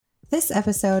This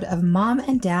episode of Mom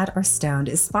and Dad Are Stoned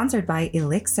is sponsored by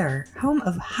Elixir, home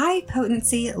of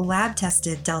high-potency,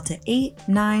 lab-tested Delta 8,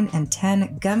 9, and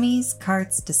 10 gummies,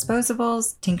 carts,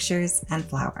 disposables, tinctures, and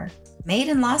flour. Made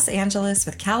in Los Angeles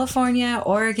with California,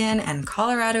 Oregon, and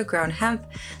Colorado-grown hemp,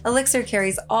 Elixir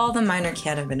carries all the minor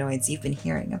cannabinoids you've been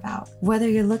hearing about. Whether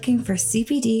you're looking for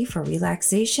CBD for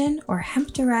relaxation or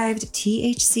hemp-derived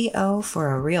THCO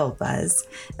for a real buzz,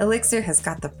 Elixir has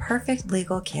got the perfect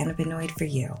legal cannabinoid for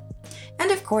you.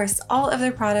 And of course, all of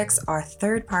their products are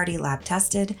third-party lab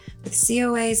tested with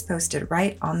COAs posted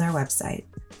right on their website.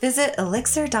 Visit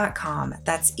elixir.com,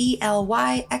 that's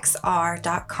ELYXR.com,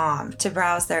 to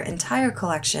browse their entire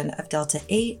collection of Delta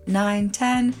 8, 9,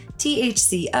 10,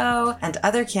 THCO, and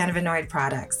other cannabinoid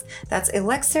products. That's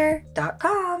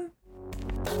elixir.com.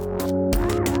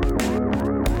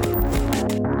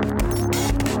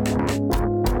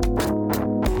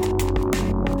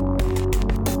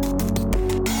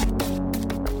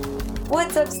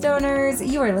 What's up, stoners?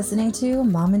 You are listening to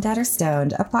Mom and Dad Are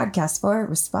Stoned, a podcast for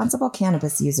responsible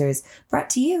cannabis users, brought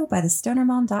to you by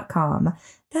thestonermom.com.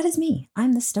 That is me.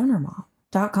 I'm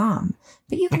thestonermom.com.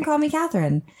 But you can call me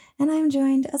Catherine, and I'm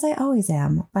joined, as I always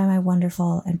am, by my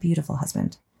wonderful and beautiful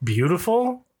husband.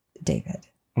 Beautiful? David.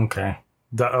 Okay.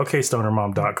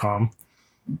 Stonermom.com.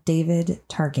 David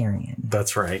Targaryen.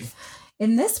 That's right.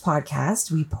 In this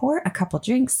podcast, we pour a couple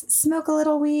drinks, smoke a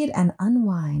little weed, and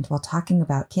unwind while talking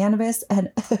about cannabis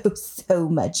and oh, so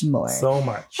much more. So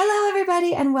much. Hello,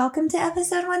 everybody, and welcome to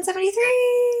episode 173.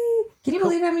 Can you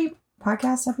believe how many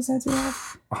podcast episodes we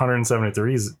have?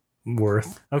 173 is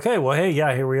worth. Okay, well, hey,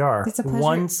 yeah, here we are. It's a pleasure.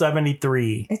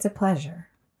 173. It's a pleasure.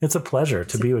 It's a pleasure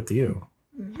to be with you.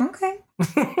 Okay.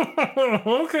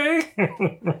 Okay.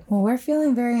 Well, we're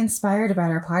feeling very inspired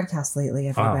about our podcast lately,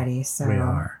 everybody. So we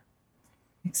are.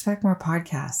 Expect more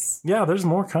podcasts. Yeah, there's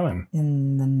more coming.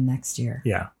 In the next year.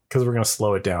 Yeah, because we're going to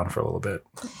slow it down for a little bit.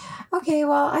 Okay,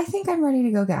 well, I think I'm ready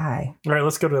to go get high. All right,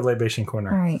 let's go to the Libation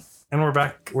Corner. All right. And we're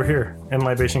back. We're here in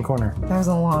Libation Corner. That was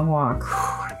a long walk.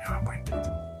 I know, I'm winded.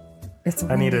 It's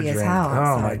windy I need a drink. as hell.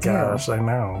 Oh my gosh, I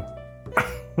know.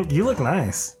 You look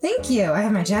nice. Thank you. I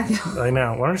have my jacket on. I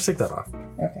know. Why don't you take that off?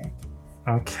 Okay.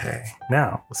 Okay.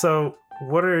 Now, so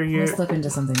what are you... I'm gonna slip into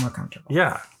something more comfortable.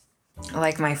 Yeah.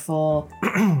 Like my full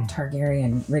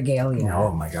Targaryen regalia.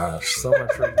 Oh my gosh, so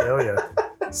much regalia.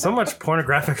 So much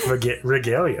pornographic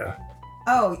regalia.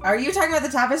 Oh, are you talking about the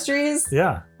tapestries?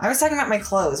 Yeah. I was talking about my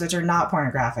clothes, which are not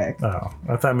pornographic. Oh,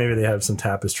 I thought maybe they have some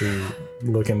tapestry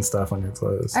looking stuff on your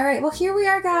clothes. All right, well, here we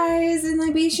are, guys, in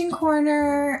Libation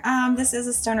Corner. This is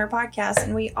a stoner podcast,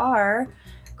 and we are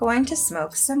going to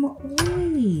smoke some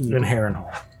weed. In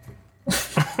Harrenhal.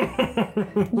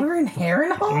 We're in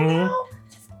Harrenhal now?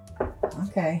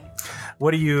 Okay.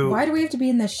 What do you... Why do we have to be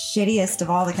in the shittiest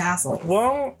of all the castles?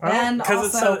 Well, and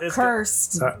also it's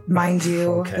cursed, mind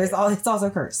you. Okay. It's also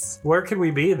cursed. Where could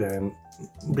we be then?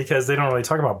 Because they don't really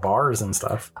talk about bars and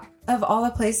stuff. Of all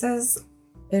the places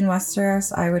in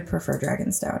Westeros, I would prefer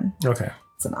Dragonstone. Okay.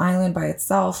 It's an island by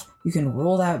itself. You can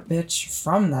rule that bitch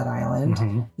from that island.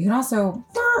 Mm-hmm. You can also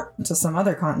to some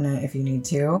other continent if you need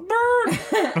to.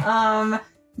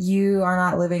 You are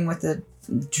not living with the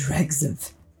dregs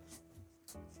of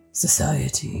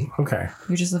society. Okay.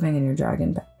 You're just living in your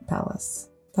dragon palace.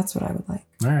 That's what I would like.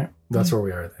 All right. That's where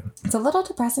we are then. It's a little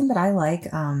depressing, but I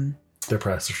like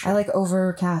depressed. I like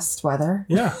overcast weather.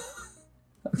 Yeah.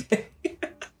 Okay.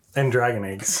 And dragon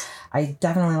eggs. I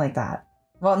definitely like that.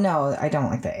 Well, no, I don't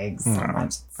like the eggs so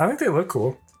much. I think they look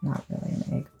cool. Not really an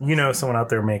egg. You know, someone out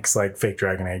there makes like fake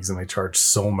dragon eggs and they charge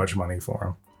so much money for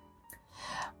them.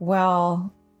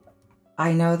 Well,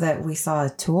 I know that we saw a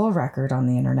Tool record on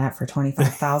the internet for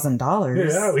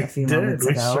 $25,000 yeah, we a few did. moments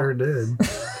We ago. sure did.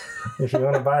 If you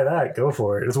want to buy that, go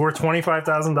for it. It's worth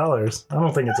 $25,000. I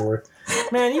don't think it's worth...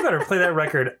 Man, you better play that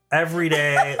record every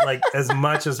day, like as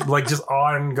much as, like just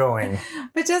ongoing.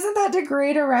 But doesn't that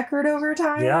degrade a record over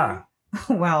time? Yeah.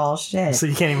 Well, shit. So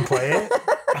you can't even play it?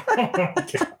 Oh my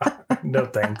God. No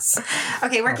thanks.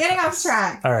 Okay, we're getting off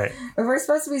track. All right. We're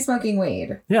supposed to be smoking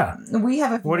weed. Yeah. We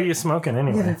have a... What are you smoking We have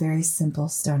a anyway? very simple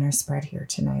stoner spread here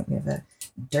tonight. We have a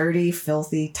dirty,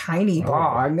 filthy, tiny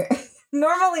bong.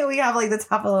 Normally we have like the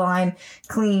top of the line,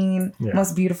 clean,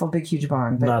 most beautiful, big, huge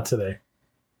bong. But not today.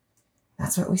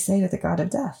 That's what we say to the god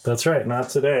of death. That's right. Not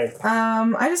today.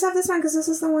 I just have this one because this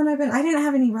is the one I didn't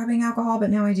have any rubbing alcohol, but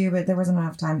now I do, but there wasn't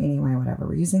enough time anyway, whatever.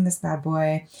 We're using this bad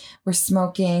boy. We're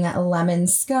smoking Lemon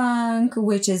Skunk,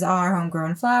 which is our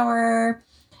homegrown flower.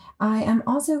 I am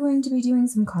also going to be doing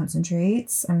some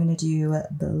concentrates. I'm going to do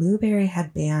Blueberry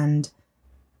Headband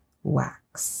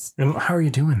Wax. And how are you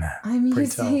doing that? I'm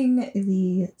using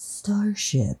the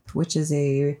Starship, which is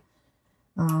a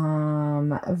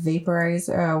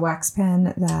wax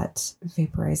pen that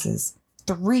vaporizes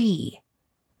three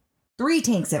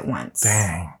tanks at once.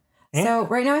 Dang. So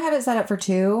right now I have it set up for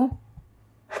 2.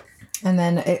 And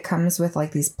then it comes with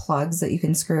like these plugs that you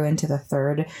can screw into the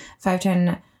third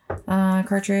 510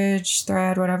 cartridge,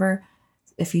 thread, whatever,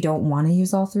 if you don't want to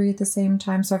use all 3 at the same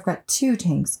time. So I've got 2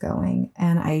 tanks going,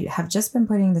 and I have just been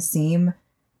putting the same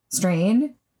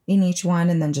strain in each one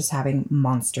and then just having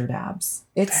monster dabs.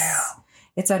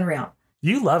 It's unreal.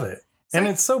 You love it. And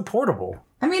it's so portable.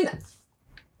 I mean,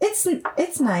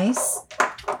 it's nice.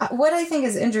 What I think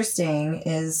is interesting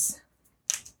is...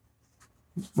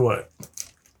 What?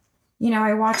 You know,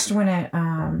 I watched when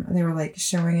they were like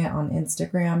showing it on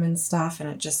Instagram and stuff, and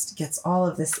it just gets all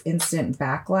of this instant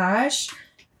backlash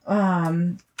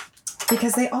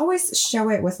because they always show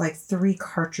it with like 3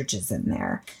 cartridges in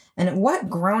there. And what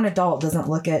grown adult doesn't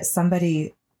look at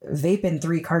somebody vaping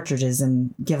 3 cartridges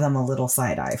and give them a little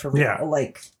side eye for real? Yeah.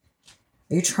 Like,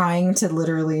 are you trying to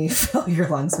literally fill your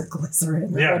lungs with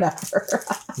glycerin or whatever?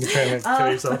 You're trying to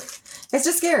kill yourself. It's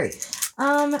just scary.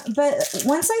 But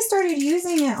once I started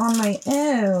using it on my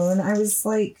own, I was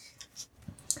like,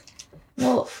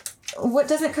 well, what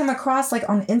doesn't come across like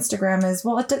on Instagram is,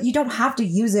 well, you don't have to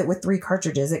use it with 3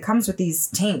 cartridges. It comes with these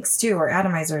tanks too, or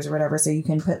atomizers or whatever. So you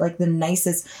can put like the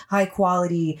nicest high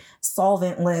quality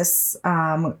solventless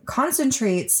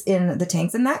concentrates in the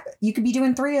tanks, and that you could be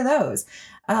doing 3 of those.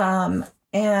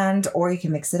 Or you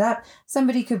can mix it up.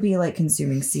 Somebody could be like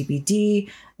consuming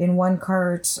CBD in one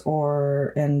cart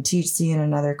and THC in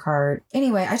another cart.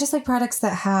 Anyway, I just like products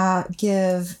that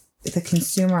give the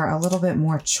consumer a little bit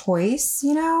more choice,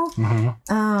 you know?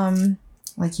 Mm-hmm.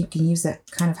 Like you can use it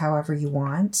kind of however you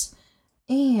want.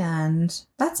 And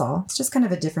that's all. It's just kind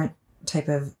of a different type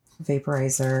of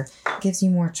vaporizer. Gives you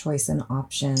more choice and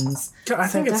options. I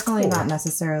think it's definitely cool. Not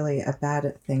necessarily a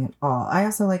bad thing at all. I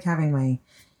also like having my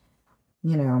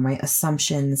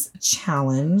assumptions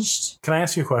challenged. Can I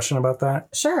ask you a question about that?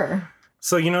 Sure.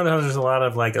 So, there's a lot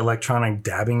of like electronic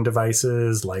dabbing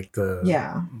devices, like the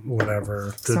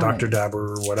Dr.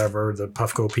 Dabber or whatever, the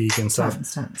Puffco Peak and stuff.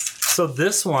 Tons. So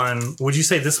this one, would you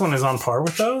say this one is on par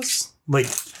with those? Like,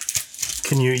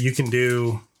 you can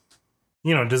do,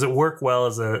 does it work well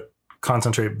as a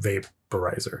concentrate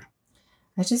vaporizer?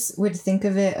 I just would think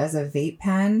of it as a vape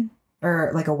pen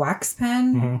or like a wax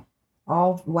pen. Mm-hmm.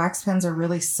 All wax pens are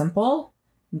really simple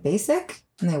and basic,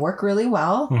 and they work really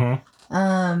well. Mm-hmm.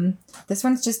 This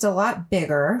one's just a lot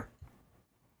bigger,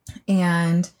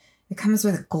 and it comes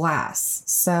with glass.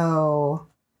 So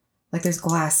like there's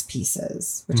glass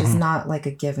pieces, which is not like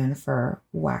a given for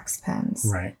wax pens.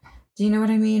 Right. Do you know what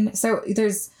I mean? So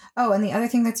and the other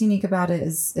thing that's unique about it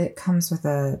is it comes with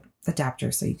a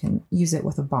adapter, so you can use it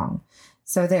with a bong.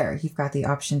 So there, you've got the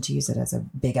option to use it as a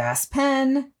big ass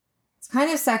pen. It's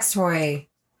kind of sex toy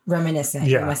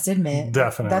reminiscent, I must admit.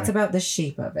 Definitely. That's about the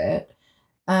shape of it.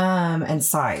 And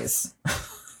size.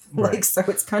 Right. So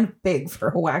it's kind of big for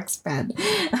a wax pen.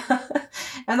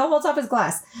 And the whole top is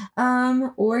glass.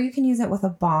 Or you can use it with a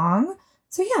bong.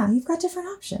 So yeah, you've got different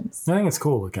options. I think it's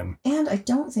cool looking. And I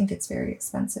don't think it's very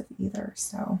expensive either.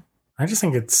 So I just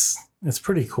think it's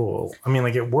pretty cool. I mean,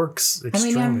 like it works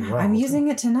extremely well. I'm using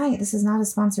it tonight. This is not a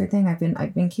sponsored thing. I've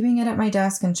been keeping it at my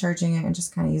desk and charging it and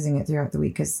just kind of using it throughout the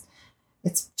week because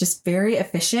it's just very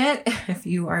efficient. If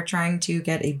you are trying to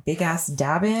get a big ass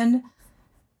dab in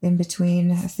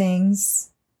between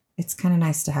things, it's kind of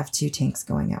nice to have 2 tanks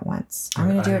going at once. I'm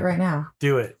going to do it right now.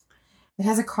 Do it. It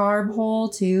has a carb hole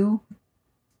too.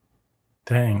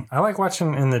 Dang. I like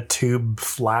watching in the tube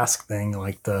flask thing,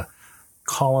 like the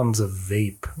columns of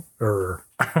vape or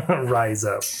rise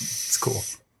up. It's cool.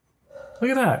 Look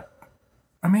at that.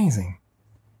 Amazing.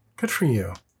 Good for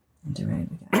you. I'm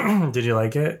doing it again. Did you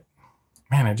like it?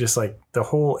 Man, it just like the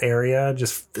whole area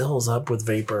just fills up with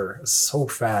vapor so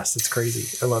fast. It's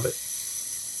crazy. I love it.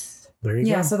 There you go.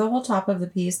 Yeah, so the whole top of the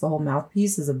piece, the whole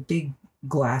mouthpiece is a big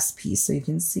glass piece. So you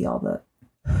can see all the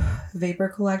vapor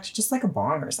collect, just like a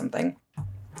bong or something.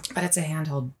 But it's a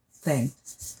handheld thing.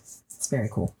 It's very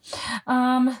cool.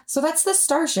 So that's the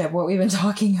Starship, what we've been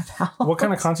talking about. What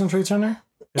kind of concentrates are in there?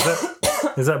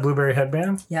 Is that Blueberry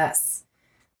Headband? Yes.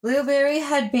 Blueberry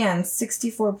Headband,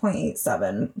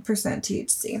 64.87%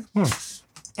 THC.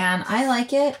 And I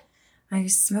like it. I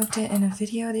smoked it in a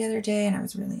video the other day and I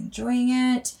was really enjoying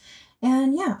it.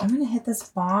 And yeah, I'm going to hit this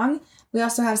bong. We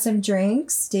also have some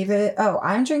drinks.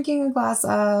 I'm drinking a glass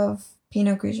of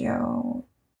Pinot Grigio.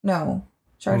 No,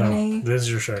 Chardonnay. No, this is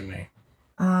your Chardonnay.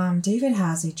 David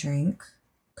has a drink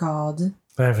called...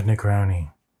 I have a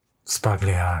Negroni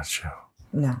Spagliaccio.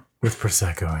 No. With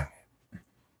Prosecco in it.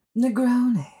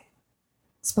 Negroni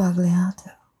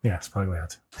Spagliato. Yeah,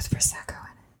 Spagliato. With Prosecco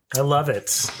I love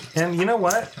it. And you know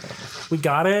what? We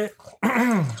got it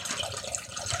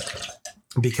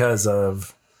because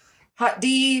of Hot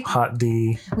D. Hot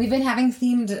D. We've been having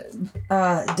themed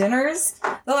dinners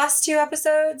the last 2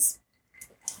 episodes.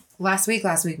 Last week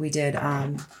we did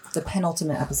the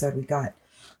penultimate episode. We got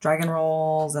dragon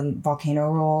rolls and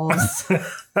volcano rolls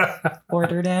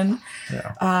ordered in.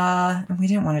 Yeah. And we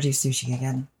didn't want to do sushi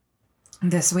again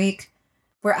this week.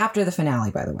 We're after the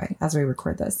finale, by the way, as we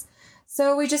record this.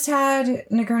 So we just had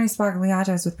Negroni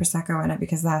Spagliatos with Prosecco in it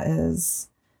because that is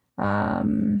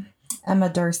Emma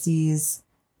Darcy's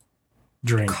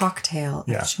Drink. cocktail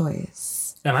of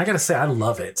choice. And I gotta say, I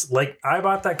love it. Like, I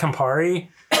bought that Campari,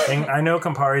 and I know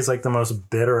Campari is like the most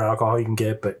bitter alcohol you can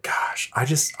get, but gosh,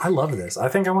 I love this. I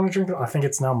think I want to drink it. I think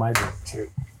it's now my drink too.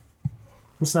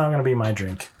 It's now gonna be my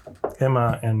drink.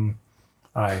 Emma and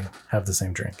I have the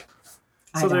same drink.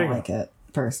 So I don't like it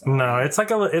personally. No, it's like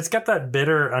it's got that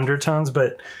bitter undertones,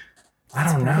 but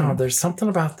I don't know. There's something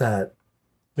about that.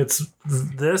 It's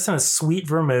this and a sweet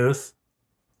vermouth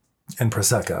and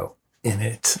Prosecco in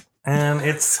it. And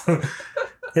it's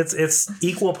it's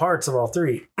equal parts of all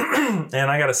three. And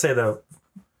I gotta say though,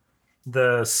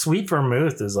 the sweet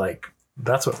vermouth is like,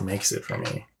 that's what makes it for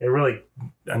me. It really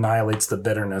annihilates the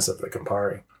bitterness of the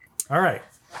Campari. All right.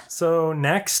 So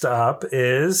next up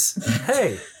is,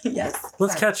 hey, yes,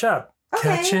 let's catch up.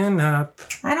 Okay. Catching up.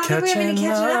 I don't think we have any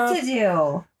catching up to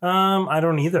do. I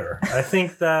don't either. I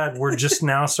think that we're just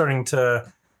now starting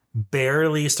to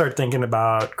barely start thinking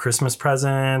about Christmas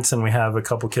presents, and we have a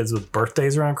couple kids with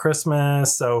birthdays around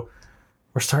Christmas, so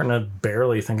we're starting to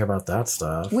barely think about that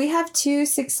stuff. We have 2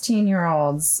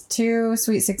 16-year-olds, 2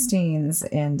 sweet 16s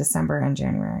in December and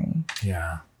January.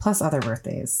 Yeah. Plus other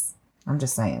birthdays. I'm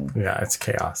just saying. Yeah, it's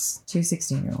chaos. 2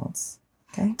 16-year-olds.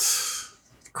 Okay.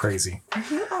 Crazy. Are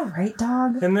you all right,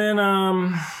 dog? And then,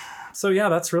 so yeah,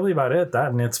 that's really about it.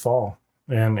 That and it's fall,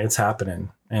 and it's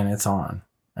happening, and it's on,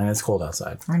 and it's cold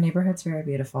outside. Our neighborhood's very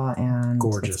beautiful and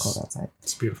gorgeous. It's cold outside.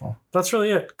 It's beautiful. That's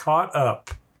really it. Caught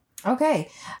up. Okay.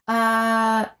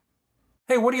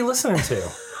 Hey, what are you listening to?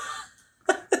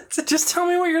 Just tell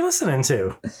me what you're listening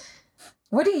to.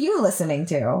 What are you listening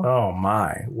to? Oh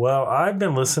my. Well, I've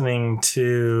been listening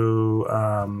to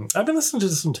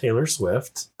some Taylor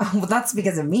Swift. Oh, well, that's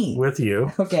because of me. With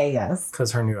you. Okay, yes.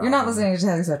 Because her new album. You're not listening to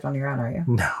Taylor Swift on your own, are you?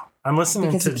 No. I'm listening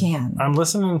because you can. I'm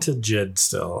listening to Jid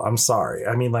still. I'm sorry.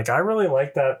 I mean, like, I really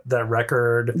like that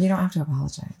record. You don't have to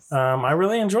apologize. I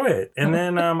really enjoy it. And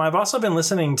then I've also been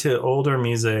listening to older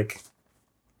music,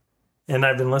 and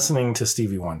I've been listening to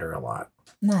Stevie Wonder a lot.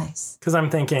 Nice. Because I'm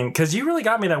thinking, because you really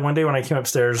got me that one day when I came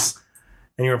upstairs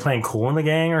and you were playing Kool and the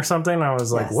Gang or something. I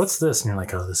was like, yes. What's this? And you're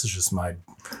like, oh, this is just my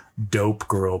dope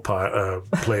girl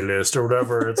playlist or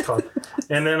whatever it's called.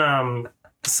 And then,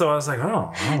 so I was like,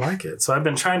 oh, I like it. So I've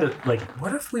been trying to, like,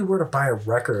 what if we were to buy a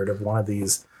record of one of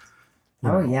these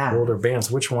older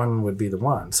bands? Which one would be the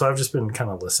one? So I've just been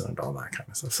kind of listening to all that kind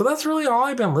of stuff. So that's really all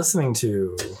I've been listening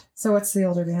to. So what's the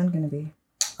older band going to be?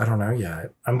 I don't know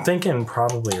yet. I'm thinking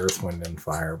probably Earth, Wind, and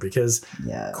Fire because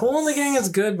Kool and the Gang is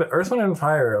good, but Earth, Wind, and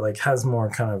Fire like has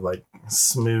more kind of like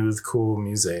smooth, cool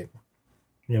music.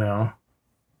 You know?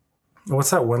 What's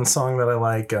that one song that I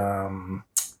like? I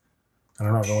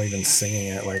don't know. I've only been singing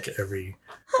it like every...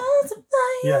 Hearts of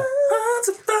Fire. Yeah. Hearts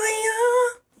of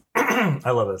Fire.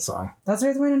 I love that song. That's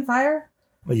Earth, Wind, and Fire?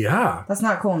 Yeah. That's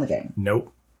not Kool and the Gang.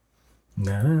 Nope.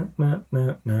 Na, na, na,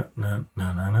 na, na, na,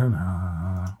 na, na,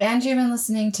 na. And you've been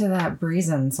listening to that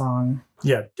Breezin' song.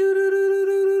 Yeah.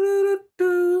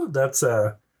 That's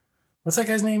what's that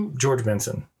guy's name? George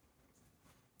Benson.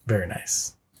 Very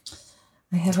nice.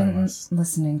 I haven't been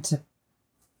listening to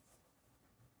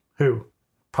who?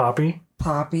 Poppy?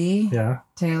 Yeah.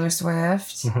 Taylor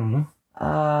Swift. Mm-hmm.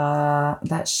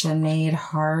 That Sinead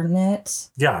Harnett.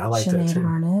 Yeah, I like that too. Sinead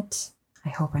Harnett. I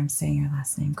hope I'm saying your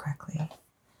last name correctly.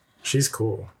 She's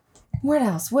cool. What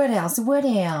else? Oh,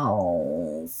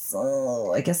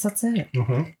 I guess that's it.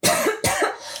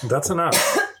 Mm-hmm. That's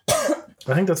enough.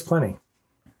 I think that's plenty.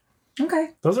 Okay.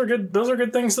 Those are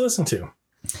good things to listen to. You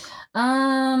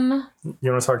want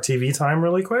to talk TV time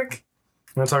really quick?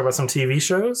 You want to talk about some TV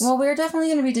shows? Well, we're definitely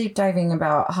going to be deep diving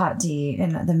about Hot D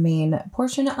in the main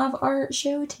portion of our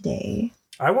show today.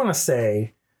 I want to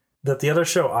say that the other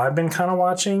show I've been kind of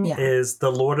watching is the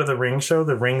Lord of the Rings show,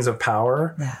 The Rings of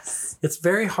Power. Yes. It's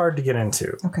very hard to get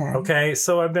into. Okay.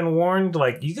 So I've been warned,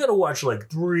 like, you got to watch like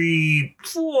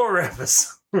 3-4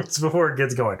 episodes before it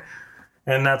gets going.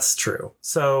 And that's true.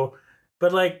 So,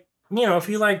 but like, you know, if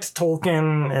you liked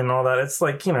Tolkien and all that, it's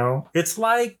like, you know, it's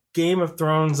like Game of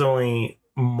Thrones, only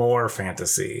more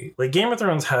fantasy. Like Game of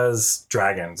Thrones has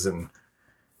dragons and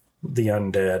the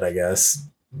undead, I guess.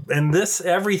 and this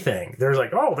everything. There's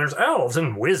like, oh, there's elves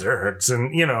and wizards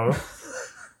and, you know,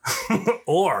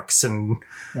 orcs and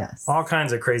Yes. all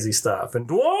kinds of crazy stuff and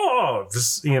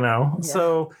dwarves, you know. Yeah.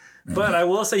 So, but I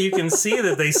will say you can see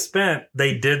that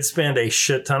they did spend a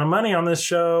shit ton of money on this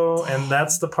show, and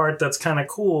that's the part that's kind of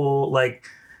cool. Like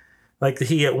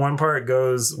he at one part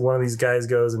one of these guys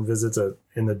goes and visits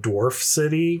in the dwarf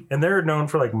city, and they're known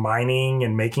for like mining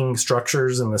and making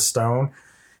structures in the stone.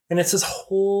 And it's this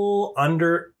whole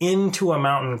into a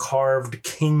mountain carved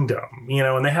kingdom, you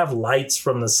know, and they have lights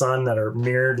from the sun that are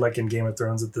mirrored like in Game of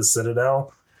Thrones at the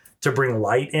Citadel to bring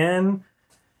light in.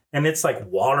 And it's like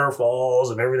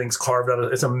waterfalls and everything's carved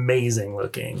out. It's amazing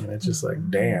looking. And it's just like,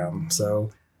 damn.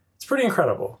 So it's pretty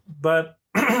incredible. But,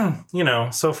 you know,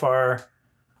 so far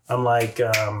I'm like,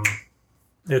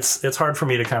 it's hard for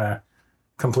me to kind of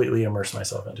completely immerse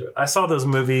myself into it. I saw those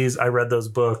movies. I read those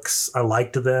books. I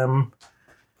liked them.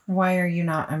 Why are you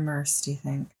not immersed, do you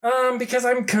think? Because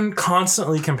I'm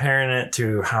constantly comparing it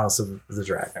to House of the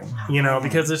Dragon, you know,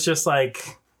 because it's just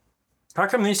like, how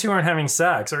come these two aren't having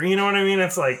sex? Or, you know what I mean?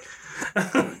 It's like,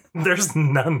 there's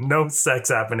no sex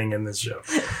happening in this show.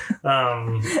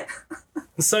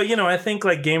 So, you know, I think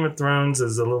like Game of Thrones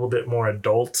is a little bit more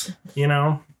adult, you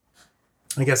know,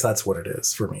 I guess that's what it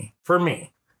is for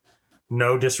me.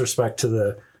 No disrespect to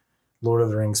the Lord of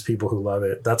the Rings people who love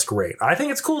it. That's great. I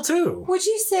think it's cool too. Would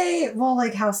you say, well,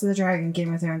 like House of the Dragon,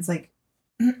 Game of Thrones, like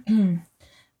the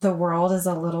world is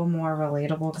a little more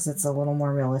relatable because it's a little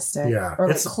more realistic? Yeah. Or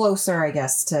like closer, I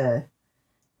guess, to...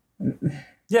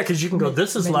 Yeah, because you can go,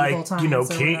 this is like, you know,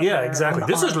 yeah, exactly.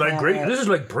 This is like great. It. This is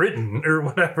like Britain or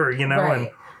whatever, you know.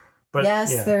 Right. But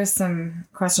yes, yeah. There's some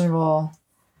questionable...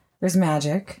 There's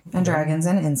magic and dragons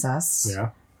and incest. Yeah.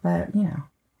 But, you know.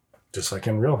 Just like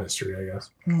in real history, I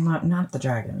guess. Well, not the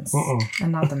dragons.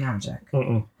 And not the magic.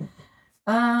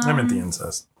 I meant the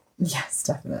incest. Yes,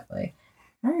 definitely.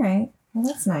 All right. Well,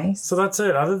 that's nice. So that's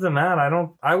it. Other than that,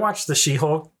 I watched the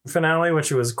She-Hulk finale,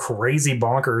 which was crazy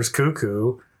bonkers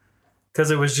cuckoo.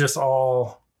 Because it was just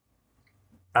all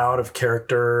out of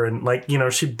character. And like, you know,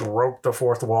 she broke the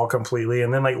fourth wall completely.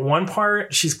 And then like one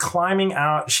part, she's climbing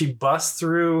out. She busts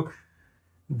through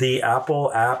the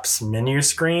Apple apps menu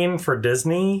screen for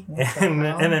Disney and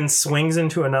then swings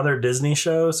into another Disney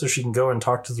show so she can go and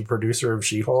talk to the producer of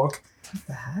She-Hulk. What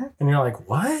the heck? And you're like,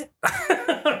 what?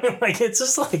 Like, it's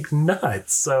just like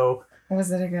nuts. So was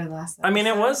it a good last episode? I mean,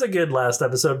 it was a good last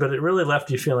episode, but it really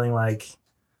left you feeling like,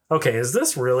 okay, this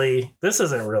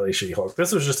isn't really She-Hulk.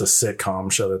 This was just a sitcom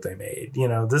show that they made. You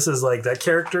know, this is like that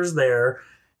character's there.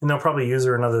 And they'll probably use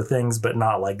her in other things, but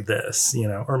not like this, you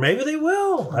know. Or maybe they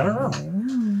will. I don't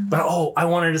know. But, I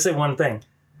wanted to say one thing.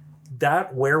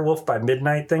 That Werewolf by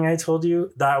Midnight thing I told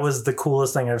you, that was the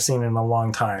coolest thing I've seen in a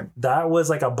long time. That was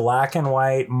like a black and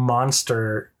white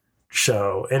monster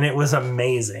show, and it was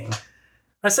amazing.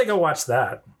 I say go watch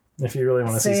that if you really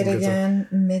want to see some good stuff. Say it again,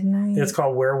 Midnight? It's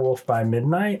called Werewolf by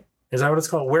Midnight. Is that what it's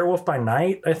called? Werewolf by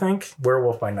Night, I think.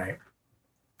 Werewolf by Night.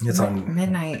 It's on...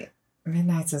 Midnight.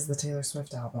 Midnight's is the Taylor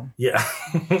Swift album. Yeah.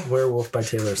 Werewolf by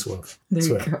Taylor Swift. There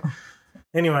you go.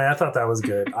 Anyway, I thought that was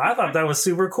good. I thought that was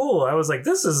super cool. I was like,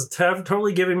 this is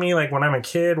totally giving me like when I'm a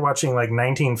kid watching like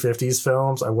 1950s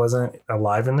films. I wasn't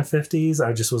alive in the 50s.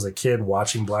 I just was a kid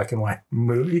watching black and white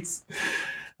movies.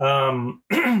 You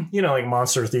know, like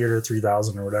Monster Theater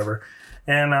 3000 or whatever.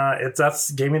 And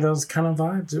that's gave me those kind of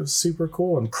vibes. It was super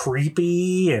cool and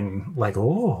creepy and like,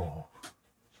 oh,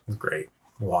 it was great.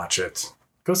 Watch it.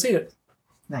 Go see it.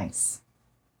 Nice.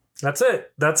 That's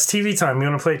it. That's TV time. You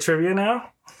want to play trivia now?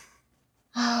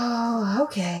 Oh,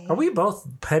 okay. Are we both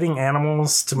petting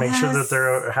animals to make sure that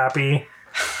they're happy?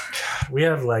 We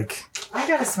have like... I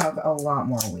gotta smoke a lot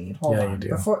more weed. Hold on.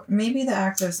 You do. Maybe the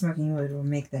act of smoking weed will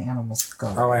make the animals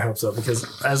go. Oh, I hope so.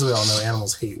 Because as we all know,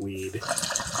 animals hate weed.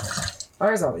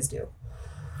 Ours always do.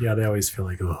 Yeah, they always feel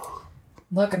like, oh.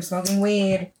 Look, I'm smoking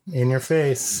weed. In your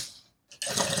face.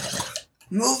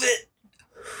 Move it.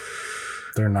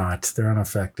 They're not. They're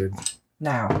unaffected.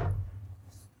 No.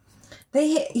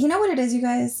 You know what it is, you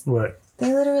guys? What?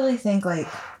 They literally think like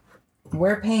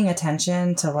we're paying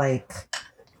attention to like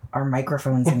our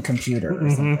microphones and computer or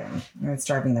something. And it's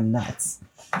driving them nuts.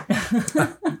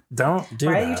 Don't do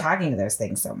Why that. are you talking to those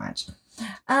things so much?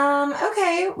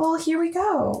 Okay, well here we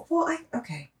go. Well, I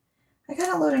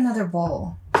gotta load another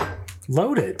bowl.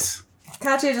 Load it.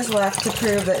 Katya just left to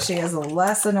prove that she is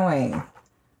less annoying.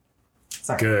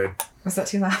 Sorry. Good. Was that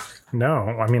too loud? No,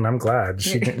 I mean I'm glad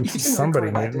she didn't. Somebody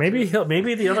maybe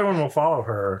the other one will follow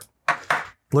her.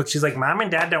 Look, she's like, Mom and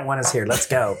Dad don't want us here. Let's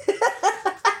go.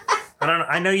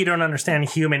 I know you don't understand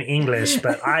human English,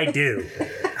 but I do.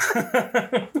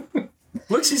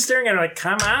 Look, she's staring at her like,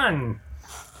 come on.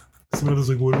 Samantha's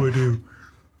like, what do I do?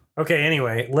 Okay,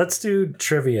 anyway, let's do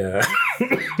trivia.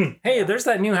 Hey, there's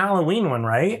that new Halloween one,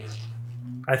 right?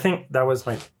 I think that was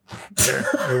my...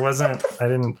 It wasn't... I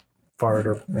didn't fart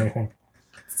or anything.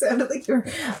 Sounded like you were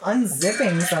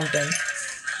unzipping something.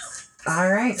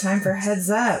 All right, time for heads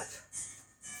up.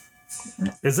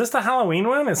 Is this the Halloween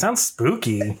one? It sounds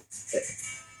spooky.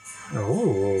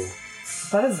 Oh.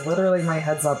 That is literally my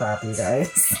heads up app, you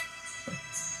guys.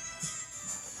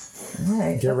 All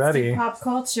right, Get ready. Pop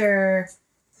culture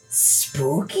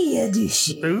spooky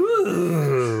edition.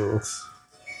 Ooh.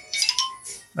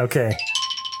 Okay.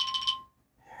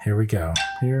 Here we go.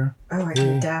 Here. Oh, I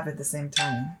can dab at the same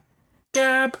time.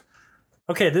 Gab.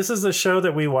 Okay, this is a show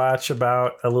that we watch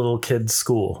about a little kid's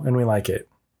school, and we like it.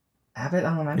 Abbott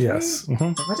Elementary? Yes.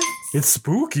 Mm-hmm. What is... It's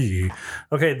spooky.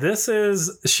 Okay,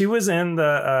 she was in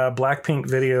the Blackpink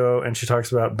video, and she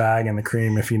talks about Bag and the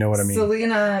Cream, if you know what I mean.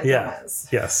 Selena Yeah. Gomez.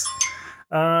 Yes.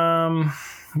 I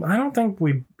don't think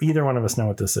either one of us know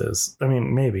what this is. I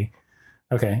mean, maybe.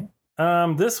 Okay.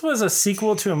 This was a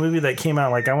sequel to a movie that came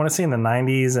out, like, I want to say in the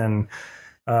 90s, and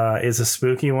is a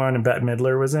spooky one, and Bette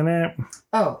Midler was in it.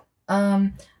 Oh,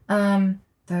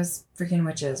 those freaking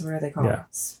witches. What are they called? Yeah.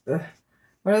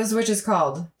 What are those witches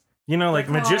called? You know, like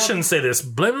magicians say this,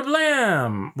 blam, blam,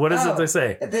 blam. What is it they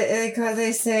say?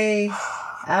 They say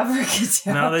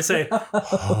abracadabra. No, they say,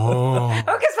 oh.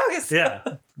 Hocus Pocus. Yeah.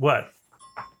 What?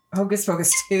 Hocus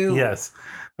Pocus 2. Yes.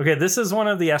 Okay, this is one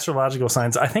of the astrological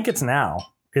signs. I think it's now.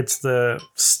 It's the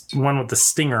one with the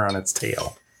stinger on its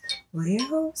tail.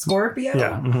 Leo? Scorpio?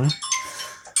 Yeah. Mm-hmm.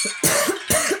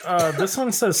 This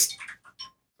one says...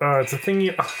 it's a thing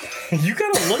you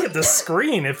gotta look at the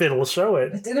screen if it'll show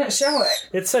it. It didn't show it.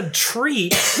 It said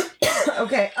treat.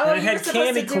 Okay. Oh, and it had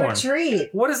candy corn. Do a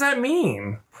treat. What does that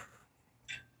mean?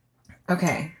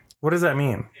 Okay. What does that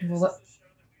mean? Well,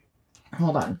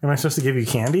 hold on. Am I supposed to give you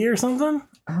candy or something?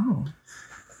 Oh.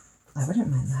 I wouldn't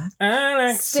mind that. I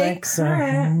like Stay sex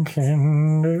and correct.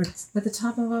 candy. At the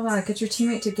top of a get your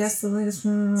teammate to guess the latest.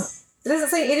 It doesn't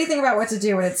say anything about what to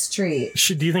do when it's treat.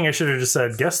 Do you think I should have just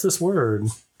said, guess this word?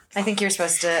 I think you're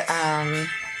supposed to,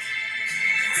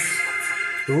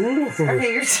 Ooh.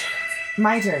 Okay,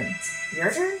 my turn. Your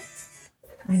turn?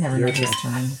 I never know whose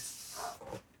turn.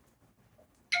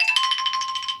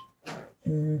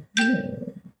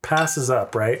 Mm-hmm. Passes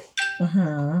up, right? Mm-hmm.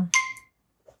 Oh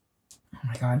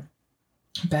my god.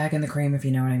 Bag in the Cream, if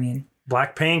you know what I mean.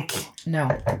 Blackpink. No.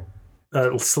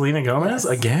 Selena Gomez? Yes.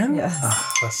 Again? Yes.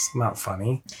 Oh, that's not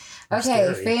funny. Okay,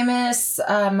 Scary. famous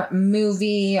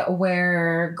movie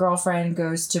where girlfriend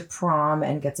goes to prom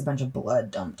and gets a bunch of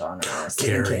blood dumped on her.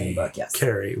 Stephen King book, yes.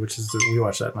 Carrie, which is we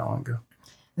watched that not long ago.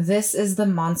 This is the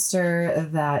monster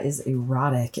that is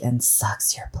erotic and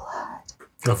sucks your blood.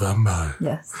 A vampire.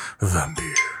 Yes. A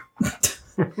vampire.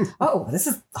 Oh, this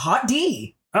is Hot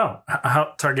D. Oh,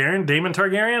 Targaryen? Daemon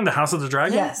Targaryen? The House of the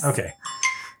Dragon? Yes. Okay.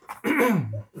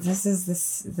 This is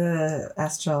the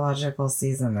astrological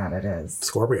season that it is.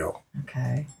 Scorpio.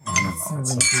 Okay. I don't know.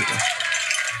 So many people.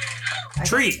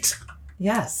 Treat.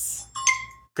 Yes.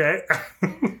 Okay.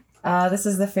 This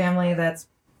is the family that's...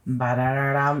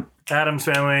 Adam's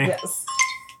Family. Yes.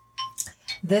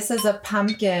 This is a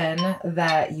pumpkin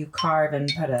that you carve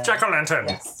and put a... Jack-o'-lantern.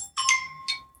 Yes.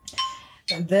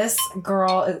 This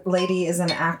lady is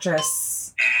an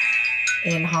actress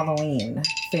in Halloween.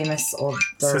 Famous older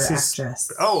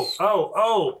actress.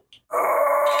 Oh,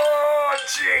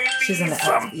 Jamie She's in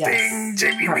something. yes.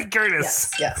 Jamie Lee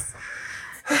Curtis. Yes.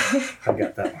 I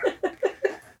got that one.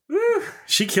 Woo.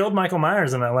 She killed Michael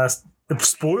Myers in that last...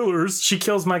 Spoilers. She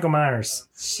kills Michael Myers.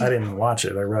 I didn't watch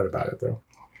it. I read about it, though.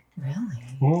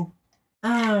 Really?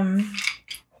 Mm-hmm.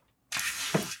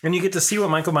 And you get to see what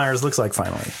Michael Myers looks like,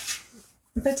 finally.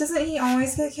 But doesn't he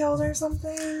always get killed or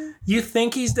something? You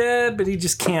think he's dead, but he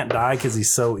just can't die because he's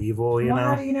so evil, you know?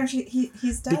 How do you know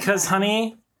he's dead? Because,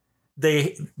 honey,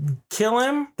 they kill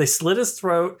him, they slit his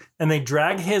throat, and they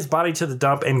drag his body to the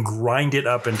dump and grind it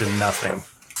up into nothing.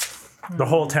 The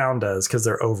whole town does because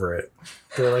they're over it.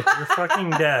 They're like, you're fucking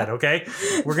dead, okay?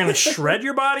 We're going to shred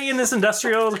your body in this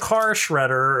industrial car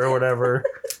shredder or whatever.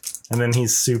 And then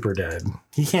he's super dead.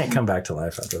 He can't come back to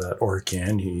life after that. Or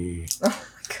can he? Oh,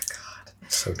 my God.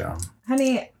 So dumb.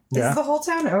 Honey, is the whole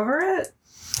town over it?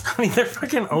 I mean, they're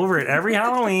fucking over it every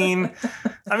Halloween.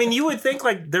 I mean, you would think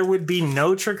like there would be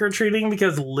no trick-or-treating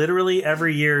because literally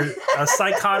every year a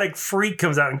psychotic freak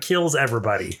comes out and kills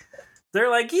everybody. They're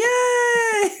like, yay!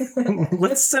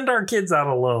 Let's send our kids out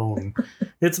alone.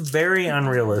 It's very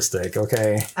unrealistic,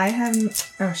 okay? I have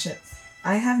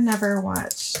never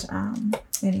watched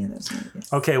any of those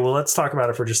movies. Okay, well, let's talk about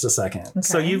it for just a second. Okay.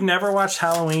 So you've never watched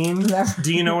Halloween? Never.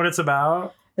 Do you know what it's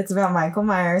about? It's about Michael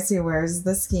Myers who wears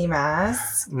the ski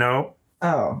mask. Nope.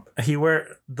 Oh.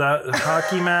 The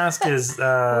hockey mask is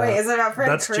Wait, is it about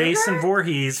Freddy that's Krueger? Jason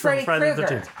Voorhees from Friday the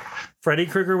Krueger. 13th. Freddy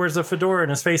Krueger wears a fedora and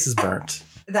his face is burnt.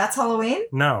 That's Halloween?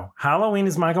 No. Halloween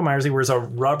is Michael Myers. He wears a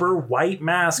rubber white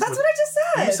mask. That's what I just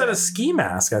said. You said a ski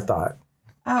mask, I thought.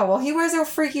 Oh, well, he wears a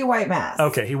freaky white mask.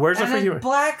 Okay, he wears a freaky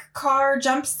black car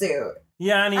jumpsuit.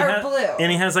 Yeah, and blue.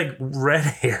 And he has like red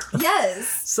hair.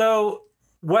 Yes. So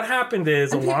what happened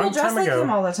is and a long time people dress like ago. him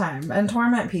all the time and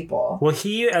torment people. Well,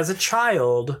 he, as a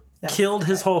child, killed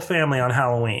his whole family on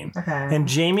Halloween. Okay. And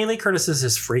Jamie Lee Curtis is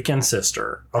his freaking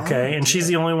sister. Okay. And she's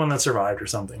the only one that survived or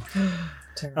something.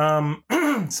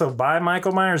 So by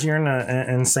Michael Myers, you're in an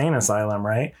insane asylum,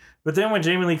 right? But then when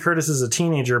Jamie Lee Curtis is a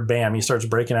teenager, bam, he starts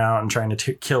breaking out and trying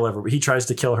to kill everybody. He tries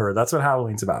to kill her. That's what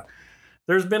Halloween's about.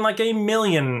 There's been like a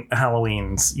million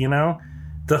Halloweens, you know?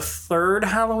 The third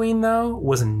Halloween, though,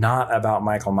 was not about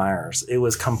Michael Myers. It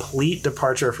was complete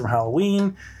departure from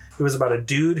Halloween. It was about a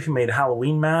dude who made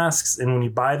Halloween masks. And when you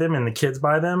buy them and the kids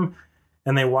buy them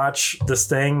and they watch this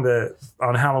thing that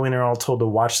on Halloween they're all told to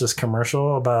watch this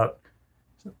commercial about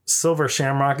Silver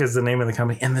Shamrock is the name of the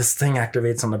company. And this thing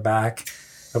activates on the back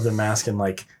of the mask and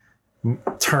like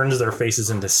turns their faces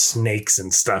into snakes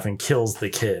and stuff and kills the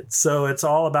kids. So it's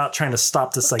all about trying to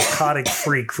stop the psychotic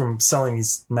freak from selling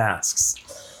these masks.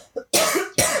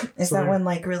 Is that one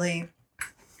like really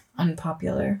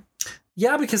unpopular?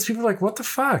 Yeah, because people are like, what the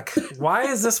fuck? Why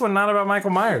is this one not about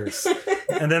Michael Myers?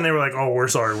 And then they were like, oh, we're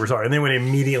sorry. And they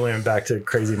immediately went back to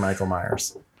crazy Michael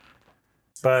Myers.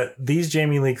 But these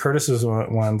Jamie Lee Curtis's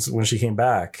ones, when she came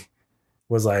back,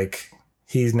 was like,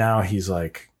 he's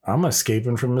like, I'm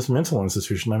escaping from this mental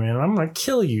institution I'm in, and I'm going to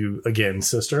kill you again,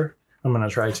 sister. I'm going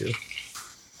to try to.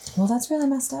 Well, that's really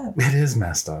messed up. It is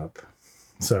messed up.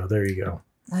 So there you go.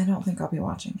 I don't think I'll be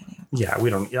watching any of it.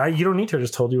 Yeah, you don't need to. I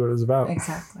just told you what it was about.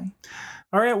 Exactly.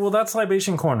 All right, well, that's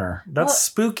Libation Corner. That's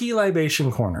spooky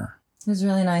Libation Corner. It was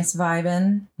really nice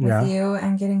vibing with you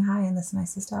and getting high in this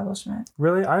nice establishment.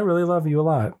 Really, I really love you a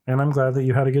lot, and I'm glad that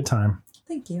you had a good time.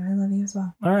 Thank you. I love you as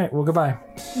well. All right, well, goodbye.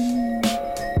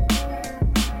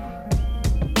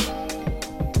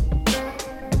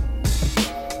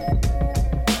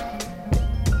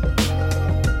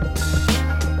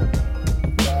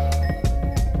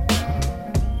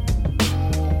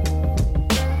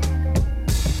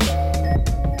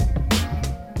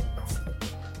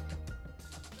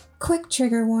 Quick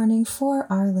trigger warning for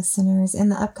our listeners. In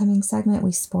the upcoming segment,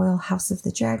 we spoil House of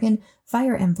the Dragon,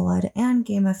 Fire and Blood, and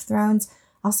Game of Thrones.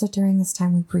 Also, during this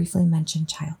time, we briefly mention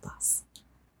child loss.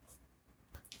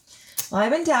 Well,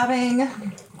 I've been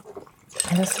dabbing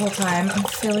this whole time. I'm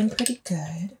feeling pretty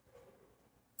good.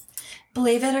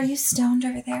 Believe it, are you stoned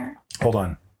over there? Hold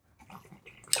on.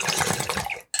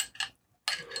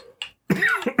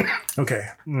 Okay,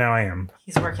 now I am.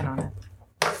 He's working on it.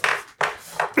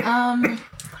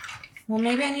 Well,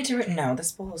 maybe I need to... No,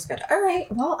 this bowl is good. All right.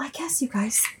 Well, I guess, you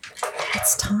guys,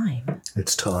 it's time.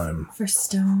 It's time. For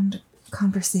stoned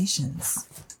conversations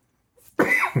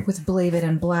with Blavin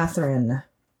and Blatherin.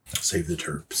 Save the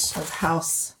terps. Of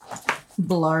House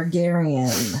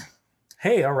Blargarian.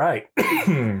 Hey, all right.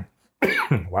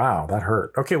 Wow, that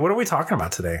hurt. Okay, what are we talking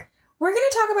about today? We're going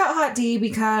to talk about Hot D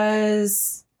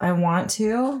because I want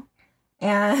to.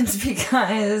 And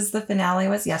because the finale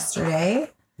was yesterday.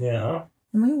 Yeah.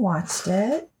 And we watched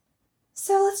it.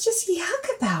 So let's just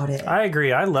yuck about it. I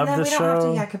agree. I love this show. We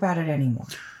don't have to yuck about it anymore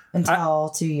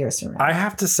until 2 years from now. I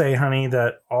have to say, honey,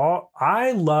 that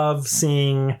I love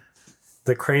seeing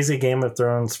the crazy Game of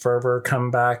Thrones fervor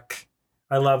come back.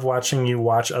 I love watching you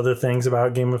watch other things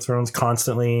about Game of Thrones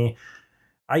constantly.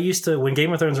 I used to, when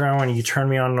Game of Thrones around, when you turned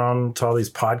me on to all these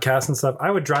podcasts and stuff,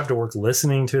 I would drive to work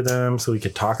listening to them so we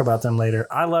could talk about them later.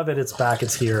 I love it. It's back.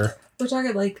 It's here. We're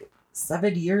talking like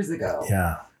 7 years ago.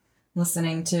 Yeah.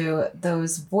 Listening to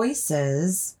those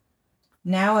voices.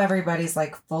 Now everybody's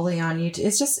like fully on YouTube.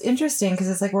 It's just interesting because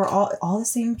it's like we're all the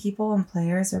same people and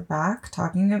players are back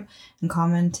talking and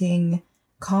commentating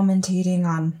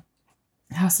on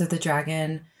House of the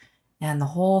Dragon, and the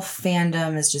whole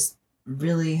fandom is just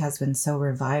really has been so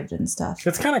revived and stuff.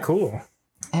 It's kind of cool.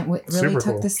 And it really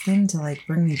took this thing to like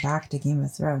bring me back to Game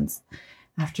of Thrones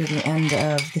after the end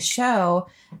of the show,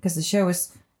 because the show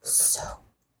was so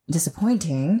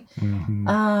disappointing.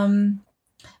 Mm-hmm.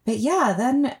 But yeah,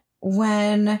 then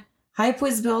when hype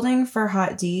was building for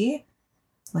Hot D,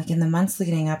 like in the months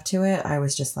leading up to it, I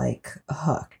was just like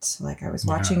hooked. Like I was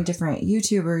watching different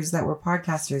YouTubers that were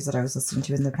podcasters that I was listening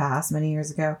to in the past many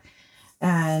years ago.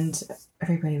 And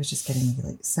everybody was just getting me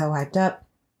like so hyped up.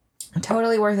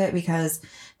 Totally worth it because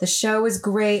the show was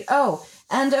great. Oh,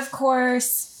 and of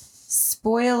course,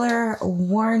 Spoiler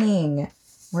warning.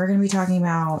 We're going to be talking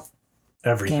about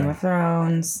Everything. Game of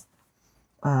Thrones,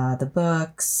 the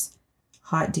books,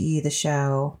 Hot D, the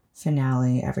show,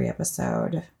 finale, every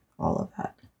episode, all of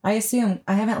that. I assume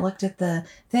I haven't looked at the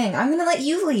thing. I'm going to let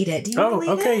you lead it. Do you want to lead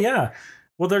it? Okay, yeah.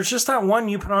 Well, there's just that one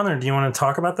you put on there. Do you want to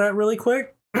talk about that really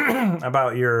quick?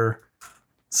 About your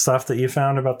stuff that you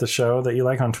found about the show that you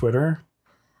like on Twitter?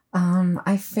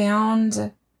 I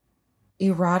found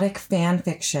erotic fan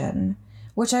fiction,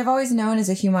 which I've always known is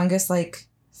a humongous like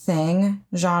thing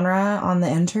genre on the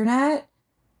internet,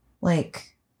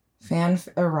 like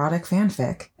erotic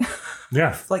fanfic.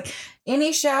 Yeah. Like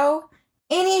any show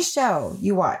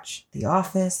you watch, The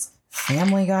Office,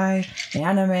 Family Guy,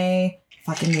 anime,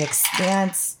 fucking The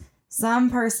Expanse, some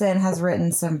person has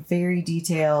written some very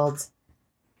detailed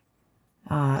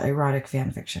erotic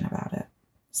fan fiction about it,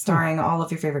 starring all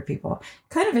of your favorite people.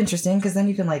 Kind of interesting because then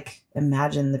you can like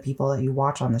imagine the people that you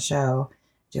watch on the show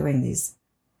doing these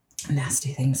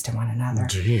nasty things to one another.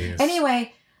 Jeez.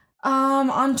 Anyway,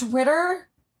 on Twitter,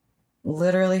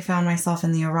 literally found myself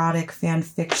in the erotic fan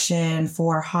fiction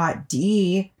for Hot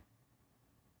D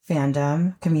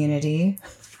fandom community.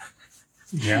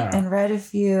 Yeah. And read a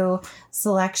few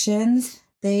selections.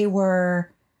 They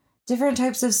were different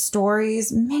types of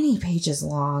stories, many pages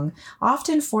long,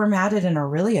 often formatted in a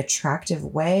really attractive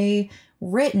way,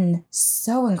 written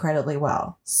so incredibly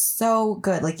well. So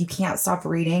good. Like you can't stop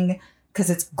reading because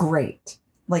it's great.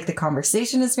 Like the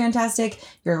conversation is fantastic.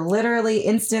 You're literally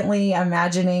instantly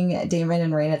imagining Damon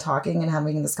and Raina talking and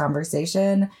having this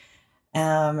conversation.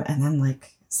 And then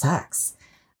like sex.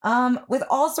 With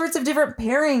all sorts of different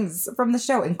pairings from the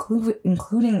show,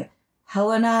 including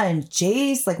Helena and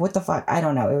Jace. Like, what the fuck? I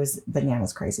don't know. It was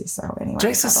bananas crazy. So anyway.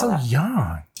 Jace is so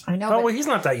young. I know. Oh, well, he's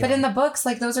not that young. But in the books,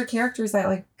 like, those are characters that,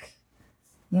 like,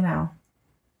 you know.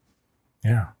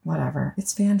 Yeah. Whatever.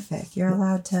 It's fanfic. You're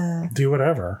allowed to do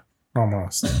whatever.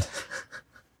 Almost.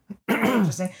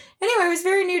 Interesting. Anyway, it was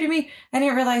very new to me. I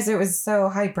didn't realize it was so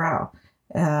highbrow.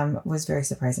 Was very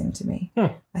surprising to me.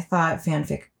 I thought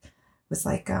fanfic was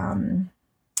like on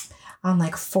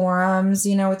like forums,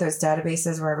 you know, with those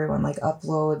databases where everyone like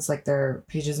uploads like their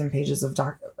pages and pages of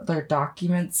their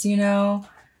documents, you know.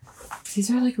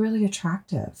 These are like really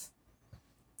attractive.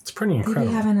 It's pretty incredible.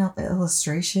 Maybe having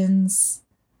illustrations.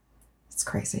 It's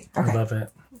crazy. Okay. I love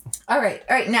it. All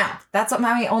right. Now, that's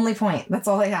my only point. That's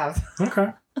all I have. Okay.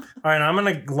 All right. I'm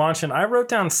going to launch in. I wrote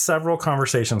down several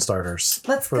conversation starters.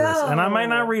 Let's go. This, and I might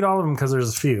not read all of them because there's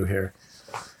a few here.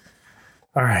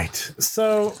 All right.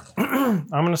 So I'm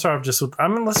going to start off just with,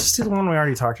 let's just do the one we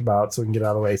already talked about so we can get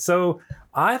out of the way. So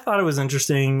I thought it was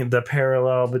interesting, the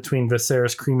parallel between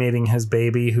Viserys cremating his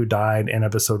baby who died in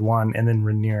episode 1 and then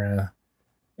Rhaenyra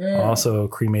also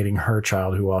cremating her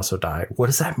child who also died. What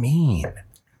does that mean?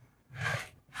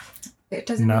 It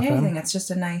doesn't mean anything. It's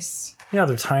just a nice... Yeah,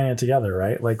 they're tying it together,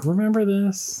 right? Like, remember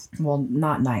this? Well,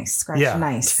 not nice. Scratch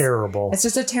nice. Terrible. It's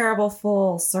just a terrible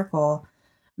full circle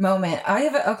moment. I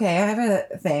have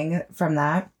a thing from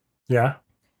that. Yeah.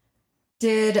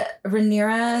 Did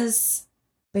Rhaenyra's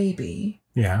baby,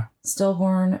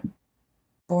 stillborn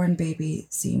baby,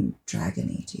 seem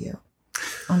dragony to you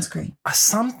on screen?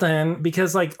 Something,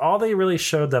 because like all they really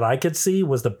showed that I could see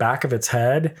was the back of its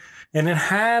head, and it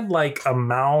had like a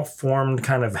malformed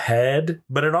kind of head,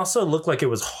 but it also looked like it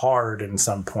was hard in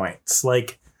some points,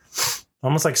 like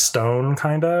almost like stone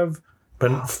kind of.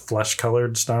 But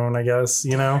flesh-colored stone, I guess,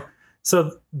 you know?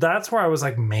 So that's where I was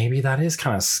like, maybe that is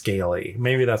kind of scaly.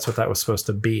 Maybe that's what that was supposed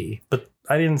to be. But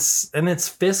I didn't... And its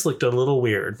fist looked a little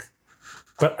weird.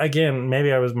 But again, maybe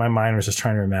my mind was just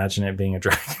trying to imagine it being a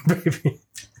dragon baby.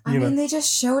 I mean, they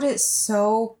just showed it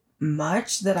so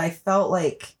much that I felt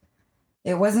like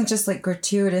it wasn't just like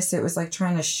gratuitous. It was like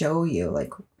trying to show you,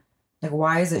 like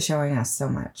why is it showing us so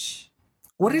much?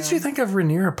 What did you think of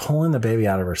Rhaenyra pulling the baby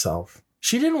out of herself?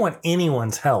 She didn't want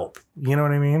anyone's help. You know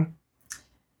what I mean?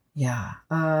 Yeah.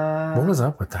 What was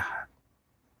up with that?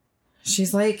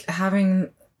 She's like having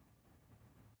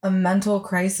a mental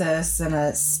crisis and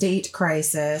a state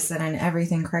crisis and an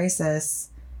everything crisis.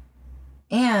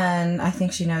 And I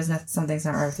think she knows something's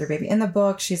not right with her baby. In the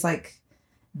book, she's like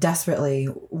desperately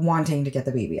wanting to get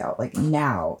the baby out. Like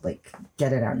now. Like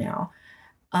get it out now.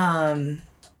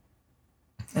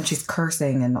 And she's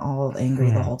cursing and all angry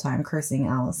the whole time, cursing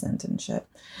Alicent and shit.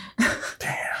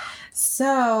 Damn.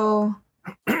 So,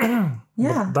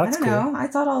 yeah, that's I don't know. I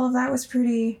thought all of that was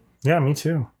pretty... Yeah, me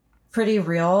too. Pretty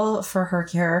real for her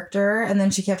character. And then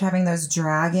she kept having those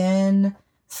dragon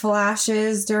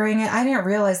flashes during it. I didn't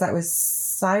realize that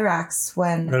was I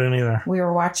didn't either. We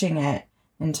were watching it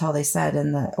until they said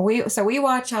in the... We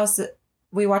watch House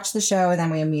we watch the show and then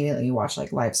we immediately watch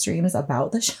like live streams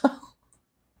about the show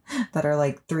that are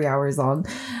like 3 hours long.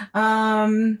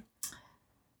 And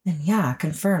yeah,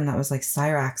 confirmed that was like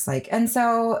Cyrax. Like, and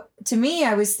so to me,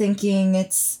 I was thinking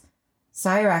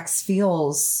Cyrax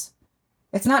feels,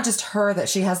 it's not just her that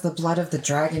she has the blood of the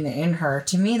dragon in her.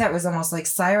 To me, that was almost like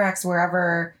Cyrax,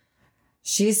 wherever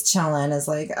she's chilling, is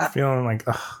like feeling like,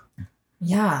 ugh.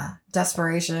 Yeah,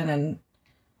 desperation and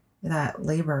that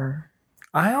labor.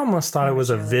 I almost thought it was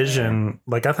a vision.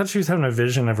 Like, I thought she was having a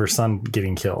vision of her son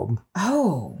getting killed.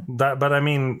 Oh. But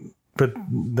then,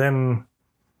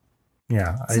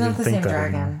 yeah. It's not the same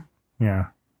dragon. Yeah.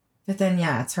 But then,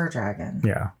 yeah, it's her dragon.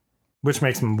 Yeah. Which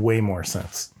makes way more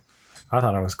sense. I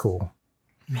thought it was cool.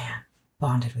 Man,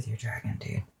 bonded with your dragon,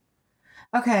 dude.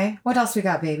 Okay, what else we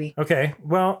got, baby? Okay,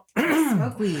 well,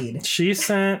 smoke weed. She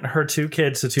sent her 2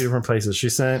 kids to 2 different places. She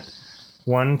sent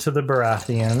one to the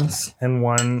Baratheons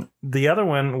and the other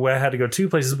one had to go 2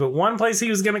 places, but one place he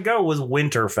was going to go was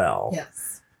Winterfell.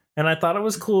 Yes. And I thought it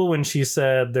was cool when she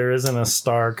said there isn't a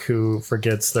Stark who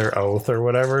forgets their oath or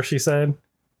whatever she said.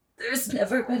 There's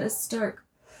never been a Stark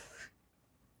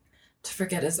to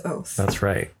forget his oath. That's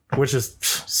right, which is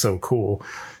so cool.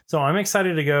 So I'm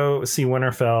excited to go see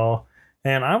Winterfell.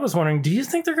 And I was wondering, do you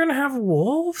think they're going to have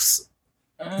wolves?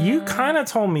 You kind of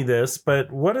told me this,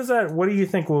 but what is that? What do you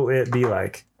think will it be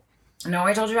like? No,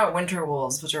 I told you about winter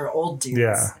wolves, which are old dudes.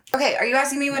 Yeah. Okay, are you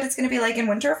asking me what it's going to be like in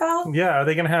Winterfell? Yeah, are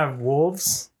they going to have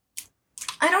wolves?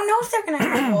 I don't know if they're going to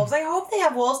have wolves. I hope they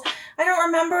have wolves. I don't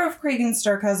remember if Cregan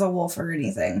Stark has a wolf or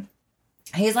anything.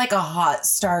 He's like a hot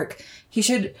Stark. He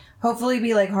should hopefully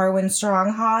be like Harwin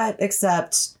Strong hot,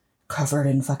 except covered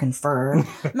in fucking fur.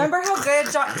 Remember how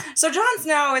good Jon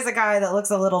Snow is a guy that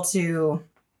looks a little too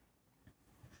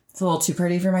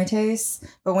pretty for my taste.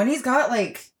 But when he's got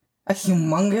like a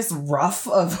humongous ruff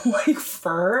of like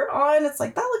fur on, it's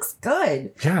like, that looks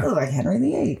good. Yeah. You look like Henry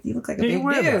VIII. You look like a big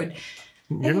dude.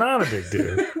 You're not a big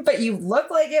dude. But you look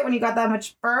like it when you got that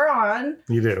much fur on.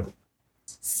 You do.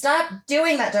 Stop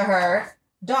doing that to her.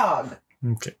 Dog.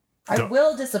 Okay. I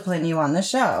will discipline you on the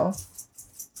show.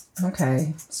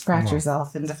 Okay. Scratch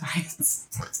yourself in defiance.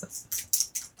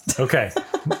 Okay.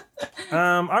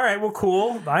 All right. Well,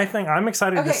 cool. I think I'm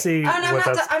excited to see what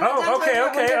that's.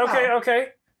 Okay.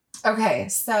 Okay.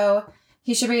 So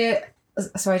he should be.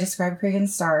 So I described Cregan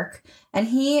Stark, and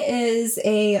he is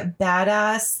a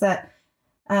badass that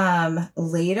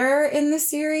later in the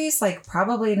series, like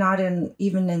probably not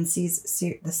even in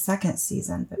the second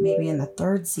season, but maybe in the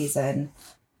third season,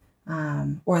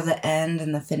 or the end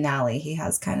and the finale, he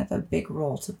has kind of a big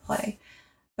role to play.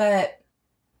 But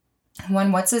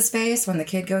when when the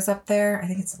kid goes up there, I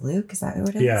think it's Luke. Is that who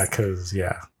it is?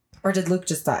 Yeah, or did Luke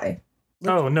just die?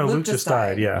 Luke just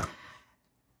died. Yeah.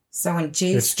 So when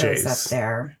Jace goes up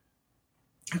there,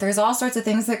 there's all sorts of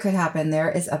things that could happen. There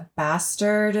is a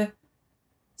bastard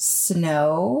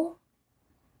Sarah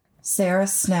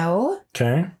Snow.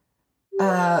 Okay.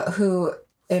 Who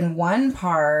in one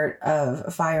part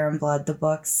of Fire and Blood, the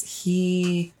books,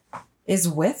 he is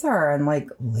with her and like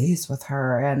lays with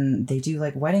her, and they do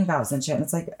like wedding vows and shit. And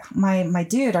it's like, my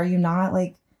dude, are you not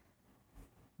like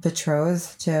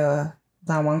betrothed to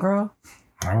that one girl?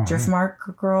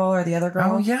 Driftmark girl or the other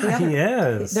girl? Oh yeah, he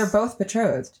is. They're both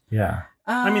betrothed. Yeah.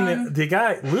 I mean, the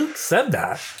guy, Luke said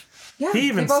that. Yeah, he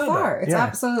even they both said are. that. It's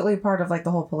absolutely part of like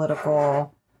the whole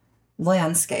political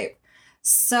landscape.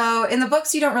 So in the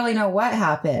books, you don't really know what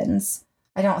happens.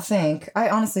 I don't think. I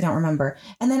honestly don't remember.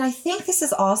 And then I think this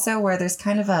is also where there's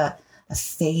kind of a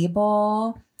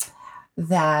fable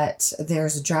that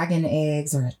there's dragon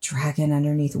eggs or a dragon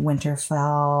underneath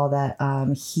Winterfell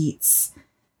that heats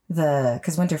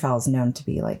because Winterfell is known to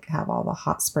be like have all the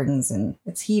hot springs and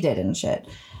it's heated and shit.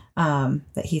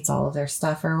 That heats all of their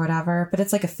stuff or whatever, but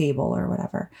it's like a fable or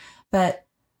whatever. But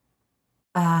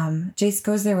Jace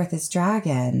goes there with his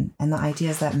dragon, and the idea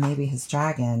is that maybe his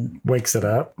dragon wakes it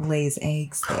up, lays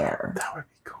eggs there. That would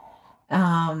be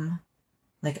cool.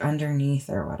 Like underneath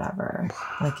or whatever,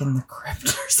 like in the crypt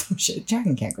or some shit.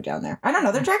 Dragon can't go down there. I don't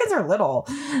know. Their dragons are little.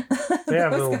 They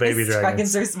have little baby dragons.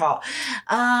 Dragons are small.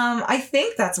 I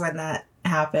think that's when that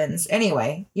happens.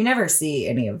 Anyway, you never see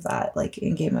any of that like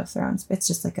in Game of Thrones. It's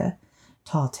just like a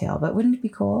tall tale. But wouldn't it be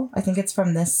cool? I think it's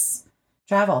from this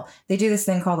travel. They do this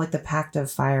thing called like the Pact of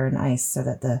Fire and Ice so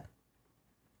that the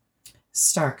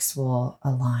Starks will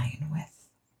align with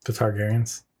the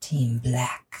Targaryens. Team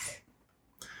Black.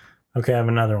 Okay, I have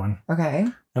another one. Okay.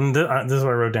 And this is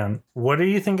what I wrote down. What do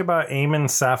you think about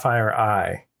Aemon's Sapphire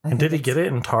Eye? And did he get it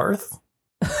in Tarth?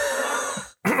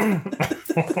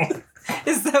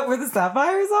 Is that where the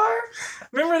sapphires are?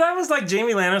 Remember, that was like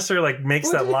Jaime Lannister like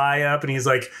makes that lie up and he's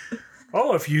like,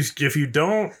 oh, if you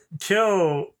don't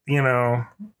kill,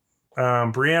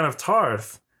 Brienne of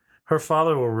Tarth, her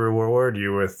father will reward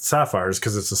you with sapphires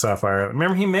because it's a sapphire.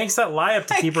 Remember, he makes that lie up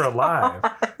to keep her alive.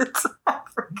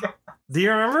 Do you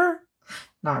remember?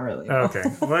 Not really. Okay.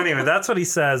 Well, anyway, that's what he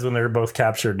says when they're both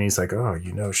captured, and he's like, "Oh,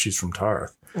 she's from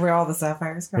Tarth." Where all the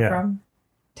sapphires come from?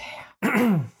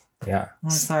 Damn. Yeah. I'm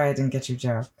sorry I didn't get your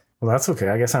joke. Well, that's okay.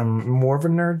 I guess I'm more of a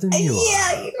nerd than you are.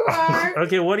 Yeah, you are.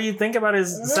 Okay, what do you think about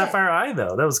his sapphire eye,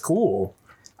 though? That was cool.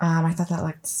 I thought that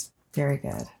looked very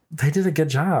good. They did a good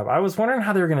job. I was wondering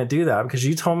how they were going to do that because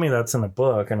you told me that's in the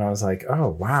book, and I was like, "Oh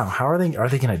wow, how are they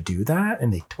going to do that?"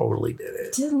 And they totally did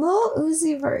it. Did Lil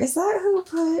Uzi Vert? Is that who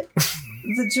put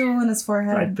the jewel in his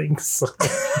forehead? I think so.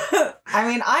 I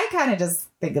mean, I kind of just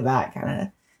think of that kind of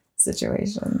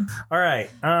situation. All right.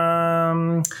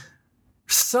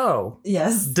 So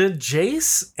yes, did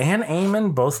Jace and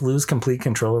Aemon both lose complete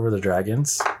control over the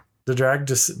dragons? The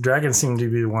dragons seem to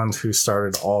be the ones who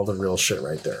started all the real shit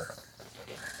right there.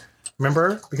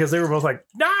 Remember? Because they were both like,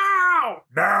 no.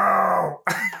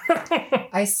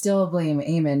 I still blame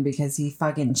Aemon because he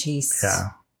fucking chased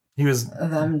he was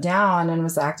them down and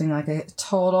was acting like a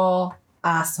total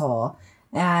asshole.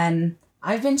 And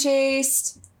I've been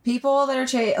chased. People that are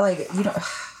chased,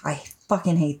 I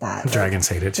fucking hate that. Dragons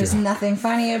hate it too. There's nothing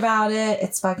funny about it.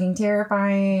 It's fucking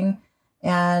terrifying.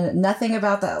 And nothing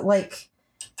about that,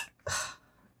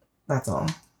 that's all.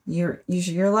 You're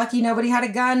lucky nobody had a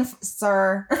gun,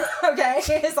 sir. Okay?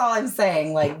 That's all I'm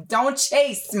saying. Don't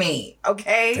chase me.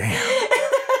 Okay? Damn.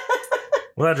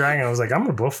 Well, that dragon was like, I'm going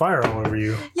to blow fire all over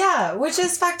you. Yeah, which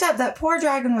is fucked up. That poor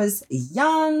dragon was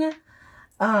young,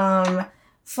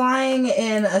 flying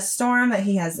in a storm that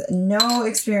he has no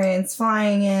experience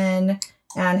flying in.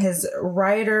 And his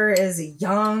rider is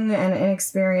young and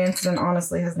inexperienced and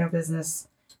honestly has no business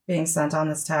being sent on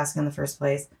this task in the first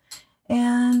place.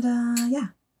 And,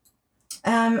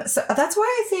 so that's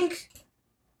why I think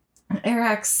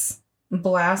Arax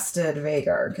blasted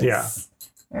Vhagar. Yeah.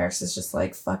 Arax is just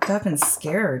fucked up and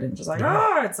scared and just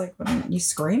it's like when you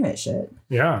scream at shit.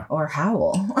 Yeah. Or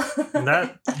howl. And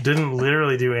that didn't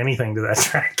literally do anything to that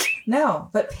dragon. No,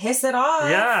 but piss it off.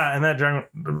 Yeah. And that dragon,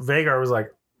 Vhagar was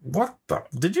like, what the?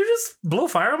 Did you just blow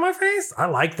fire on my face? I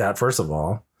like that, first of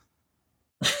all.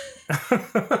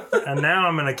 And now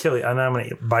I'm going to kill you. And I'm going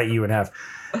to bite you in half.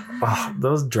 Oh,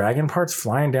 those dragon parts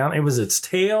flying down. It was its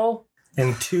tail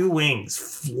and two wings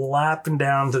flapping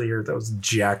down to the earth. That was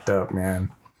jacked up, man.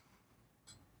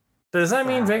 Does that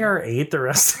mean Vhagar ate the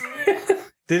rest of it?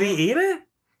 Did he eat it?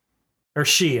 Or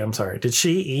she, I'm sorry. Did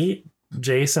she eat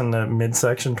Jace in the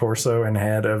midsection, torso, and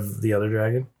head of the other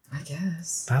dragon? I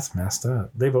guess. That's messed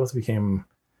up. They both became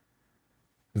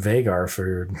Vhagar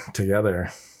food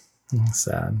together.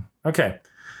 Sad. Okay.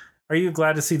 Are you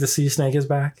glad to see the sea snake is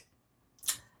back?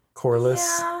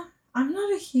 Corliss? Yeah. I'm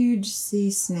not a huge sea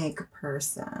snake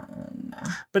person.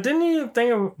 But didn't you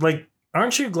think of,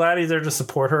 aren't you glad he's there to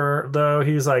support her, though?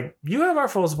 He's like, you have our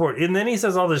full support. And then he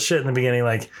says all this shit in the beginning,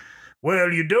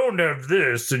 well, you don't have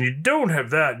this, and you don't have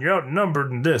that, and you're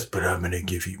outnumbered in this, but I'm going to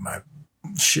give you my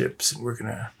ships, and we're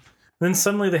going to... Then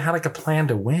suddenly they had a plan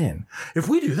to win. If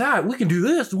we do that, we can do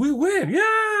this, we win.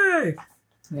 Yay!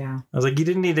 Yeah. I was like, you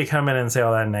didn't need to come in and say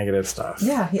all that negative stuff.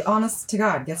 Yeah, he, honest to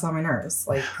God, gets on my nerves.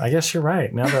 I guess you're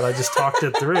right. Now that I just talked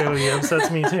it through, he upsets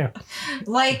me too.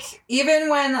 Even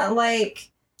when,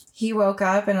 he woke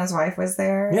up and his wife was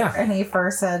there. Yeah. And he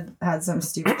first had some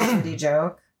stupid shitty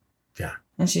joke. Yeah.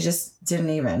 And she just didn't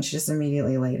even. She just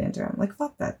immediately laid into him.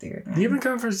 Fuck that dude, man. You've been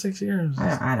gone for 6 years.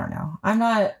 I don't know. I'm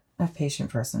not a patient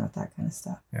person with that kind of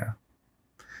stuff. Yeah.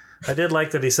 I did like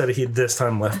that he said he this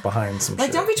time left behind some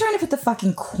shit. Don't be trying to put the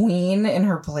fucking queen in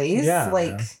her place.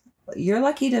 Yeah. You're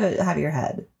lucky to have your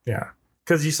head. Yeah.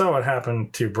 Because you saw what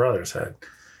happened to Brother's head.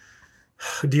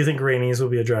 Do you think Rhaenys will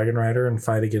be a dragon rider and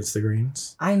fight against the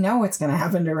Greens? I know what's going to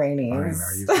happen to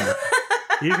Rhaenys. I know.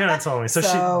 You kind of told me. So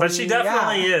she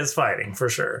definitely is fighting for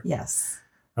sure. Yes.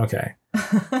 Okay.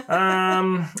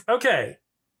 Okay.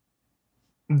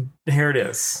 Here it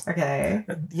is. Okay.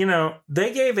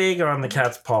 They gave Aegon the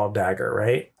cat's paw dagger,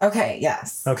 right? Okay,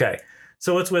 yes. Okay.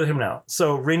 So what's with him now?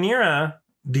 So Rhaenyra,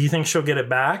 do you think she'll get it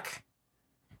back?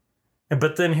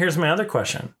 But then here's my other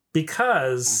question.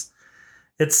 Because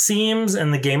it seems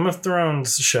in the Game of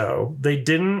Thrones show, they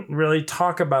didn't really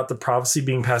talk about the prophecy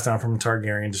being passed down from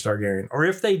Targaryen to Targaryen. Or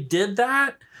if they did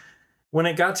that, when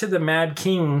it got to the Mad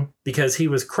King, because he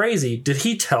was crazy, did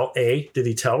he tell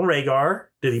Rhaegar?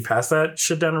 Did he pass that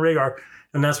shit down to Rhaegar?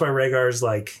 And that's why Rhaegar's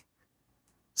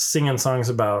singing songs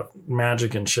about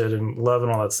magic and shit and love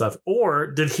and all that stuff. Or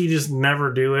did he just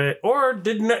never do it? Or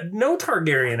did no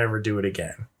Targaryen ever do it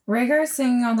again? Rhaegar's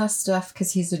saying all this stuff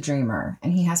because he's a dreamer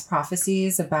and he has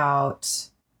prophecies about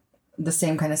the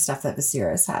same kind of stuff that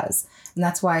Viserys has. And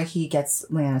that's why he gets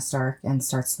Lyanna Stark and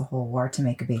starts the whole war to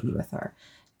make a baby with her.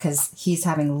 Because he's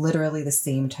having literally the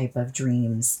same type of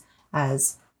dreams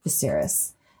as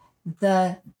Viserys.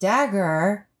 The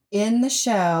dagger in the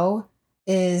show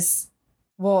is,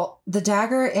 well, the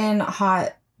dagger in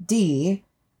Hot D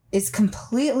is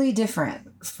completely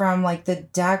different from like the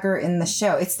dagger in the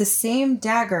show. It's the same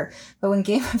dagger, but when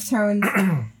Game of Thrones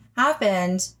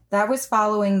happened, that was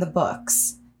following the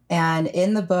books. And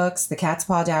in the books, the cat's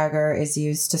paw dagger is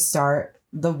used to start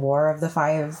the War of the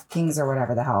Five Kings or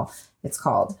whatever the hell it's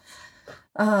called.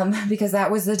 Because that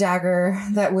was the dagger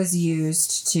that was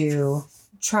used to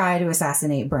try to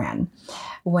assassinate Bran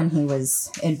when he was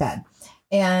in bed.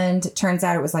 And turns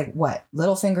out it was like, what?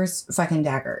 Littlefinger's fucking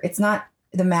dagger. It's not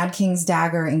the Mad King's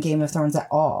dagger in Game of Thrones at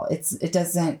all.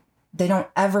 They don't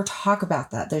ever talk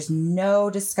about that. There's no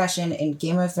discussion in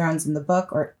Game of Thrones in the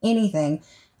book or anything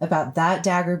about that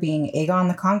dagger being Aegon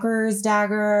the Conqueror's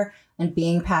dagger and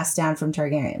being passed down from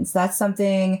Targaryens. That's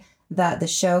something that the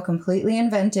show completely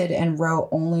invented and wrote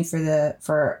only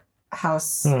for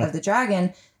House of the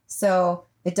Dragon. So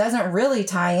it doesn't really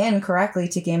tie in correctly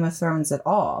to Game of Thrones at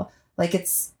all. Like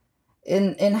it's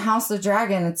in House of the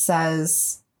Dragon, it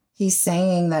says he's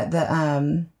saying that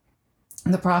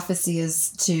the prophecy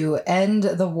is to end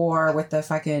the war with the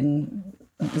fucking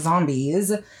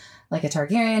zombies. Like a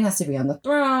Targaryen has to be on the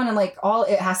throne and like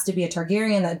it has to be a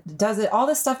Targaryen that does it. All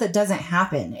this stuff that doesn't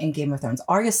happen in Game of Thrones.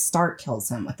 Arya Stark kills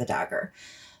him with the dagger.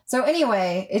 So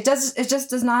anyway, it just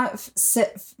does not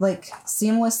sit like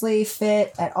seamlessly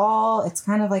fit at all. It's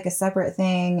kind of like a separate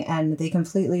thing. And they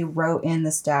completely wrote in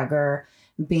this dagger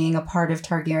being a part of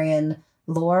Targaryen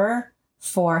lore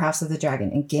for House of the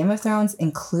Dragon. In Game of Thrones,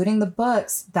 including the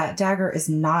books, that dagger is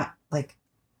not like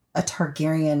a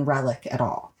Targaryen relic at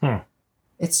all.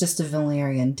 It's just a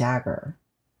Valyrian dagger.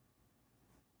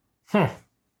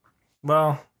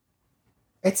 Well,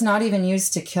 it's not even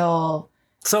used to kill.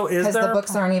 So because the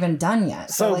books aren't even done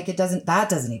yet. So like that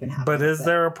doesn't even happen. But is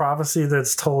there a prophecy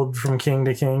that's told from king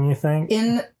to king, you think?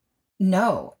 In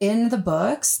the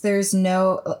books, there's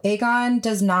no Aegon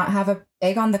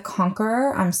the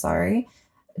Conqueror,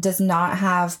 does not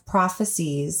have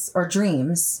prophecies or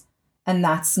dreams, and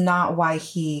that's not why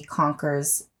he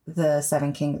conquers the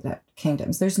Seven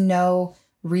Kingdoms. There's no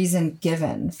reason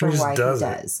given for why he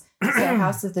does. So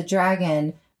House of the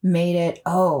Dragon made it,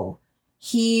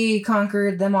 he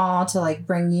conquered them all to like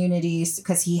bring unity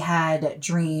because he had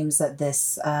dreams that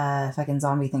this fucking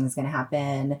zombie thing is going to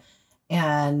happen.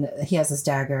 And he has this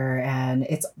dagger, and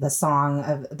it's the song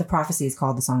of the prophecy is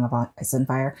called the Song of Ice and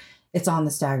Fire. It's on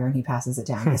this dagger, and he passes it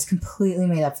down. It's completely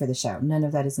made up for the show. None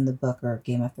of that is in the book or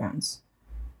Game of Thrones.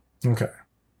 Okay.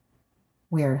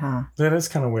 Weird, huh? That is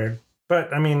kind of weird.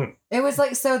 But I mean, it was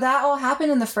like, so that all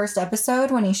happened in the first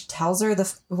episode when he tells her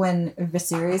when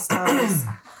Viserys tells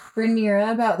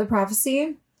Rhaenyra about the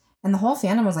prophecy, and the whole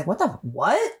fandom was like, what the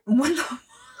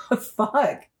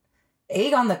fuck?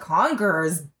 Aegon the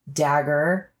Conqueror's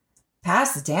dagger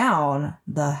passed down.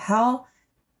 The hell?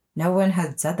 No one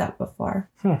had said that before.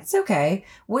 It's okay.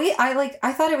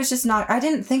 I thought it was just not, I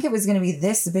didn't think it was going to be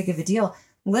this big of a deal.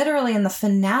 Literally in the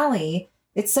finale,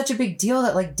 it's such a big deal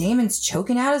that like Daemon's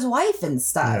choking out his wife and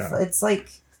stuff. Yeah. It's like,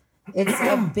 it's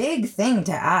a big thing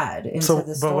to add into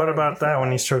the story. But what about that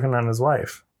when he's choking on his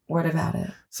wife? What about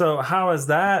it? So how is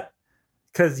that?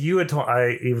 Because you had told me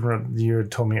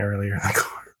earlier in the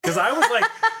car. Because I was like,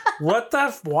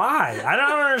 why? I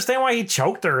don't understand why he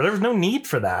choked her. There was no need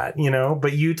for that,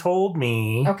 But you told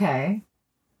me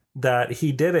that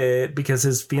he did it because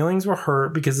his feelings were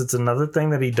hurt, because it's another thing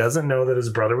that he doesn't know that his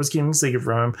brother was keeping a secret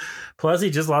from him. Plus,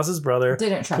 he just lost his brother.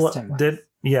 Didn't trust him with.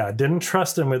 Didn't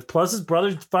trust him with. Plus, his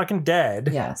brother's fucking dead.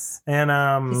 Yes.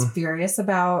 And he's furious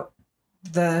about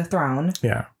the throne.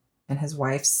 Yeah. And his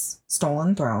wife's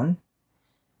stolen throne.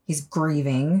 He's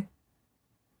grieving.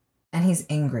 And he's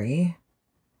angry.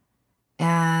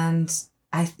 And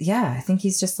I think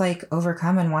he's just like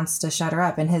overcome and wants to shut her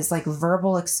up. And his like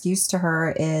verbal excuse to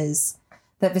her is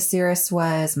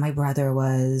that my brother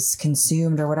was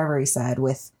consumed or whatever he said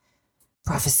with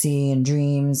prophecy and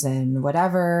dreams and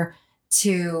whatever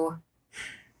to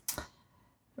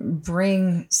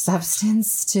bring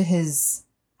substance to his,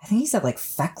 I think he said like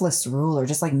feckless rule or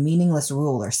just like meaningless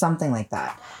rule or something like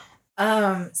that.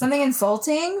 Something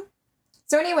insulting.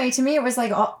 So anyway, to me, it was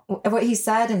like what he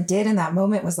said and did in that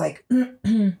moment was like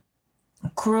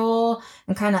cruel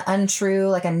and kind of untrue,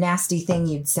 like a nasty thing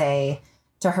you'd say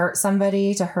to hurt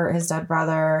somebody, to hurt his dead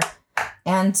brother.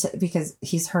 And because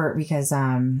he's hurt because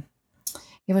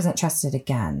he he wasn't trusted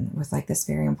again with like this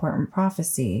very important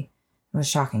prophecy. It was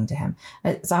shocking to him.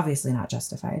 It's obviously not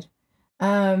justified.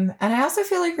 And I also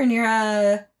feel like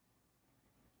Rhaenyra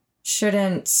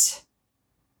shouldn't,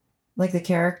 like the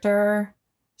character,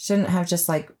 shouldn't have just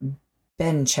like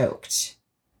been choked.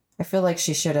 I feel like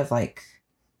she should have like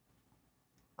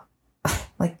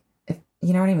if,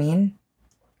 you know what I mean?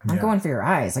 I'm going for your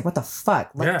eyes. Like, what the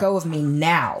fuck? Let go of me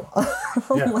now.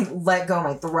 Like, let go of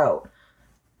my throat.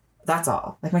 That's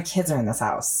all. Like, my kids are in this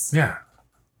house. Yeah.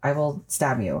 I will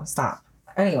stab you. Stop.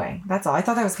 Anyway, that's all. I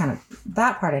thought that was kind of,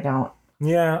 that part I don't.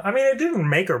 Yeah. I mean, it didn't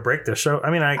make or break the show.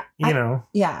 I mean, you know.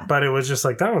 Yeah. But it was just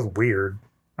like, that was weird.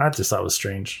 I just thought it was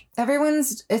strange.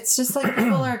 It's just like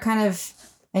people are kind of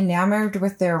enamored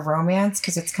with their romance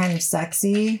because it's kind of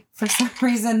sexy. For some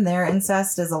reason, their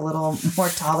incest is a little more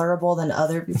tolerable than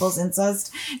other people's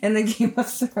incest in the Game of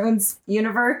Thrones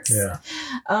universe. Yeah.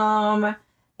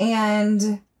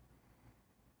 And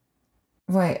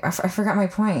wait, I forgot my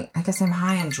point. I guess I'm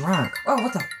high and drunk. Oh,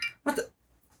 what the?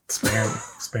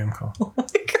 Spam call. Oh my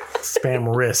God.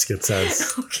 Spam risk, it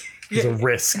says. Okay. It's a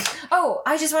risk. Oh,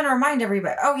 I just want to remind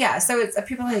everybody. Oh, yeah. So it's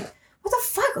people are like, what the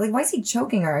fuck? Like, why is he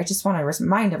choking her? I just want to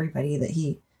remind everybody that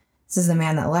this is the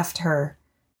man that left her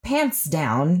pants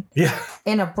down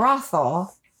in a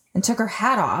brothel and took her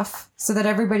hat off so that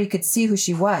everybody could see who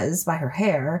she was by her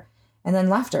hair and then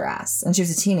left her ass. And she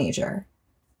was a teenager.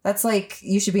 That's like,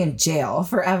 you should be in jail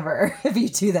forever if you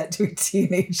do that to a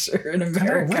teenager in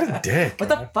America. What a dick. What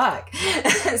the fuck?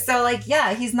 So, like,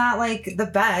 yeah, he's not, like, the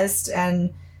best.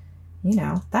 And, you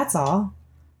know, that's all.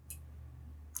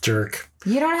 Jerk.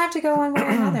 You don't have to go one way or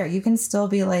another. You can still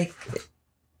be, like,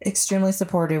 extremely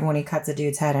supportive when he cuts a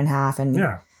dude's head in half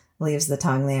and leaves the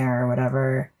tongue there or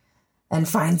whatever and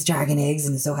finds dragon eggs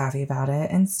and is so happy about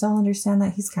it and still understand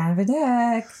that he's kind of a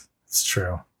dick. It's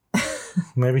true.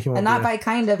 Maybe he won't. And not by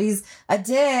kind of, he's a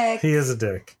dick. He is a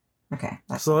dick. Okay.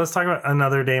 So let's talk about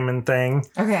another Daemon thing.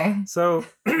 Okay. So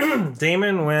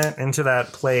Daemon went into that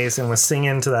place and was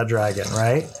singing to that dragon,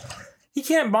 right? He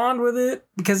can't bond with it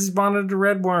because he's bonded to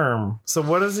Red Worm. So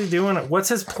what is he doing? What's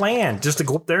his plan? Just to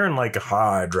go up there and like,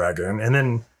 hi, dragon, and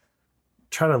then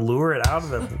try to lure it out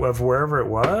of wherever it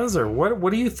was? Or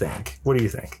what do you think? What do you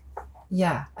think?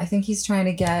 Yeah, I think he's trying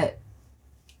to get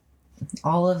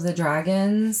all of the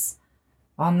dragons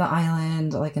on the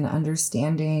island, like an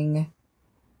understanding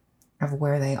of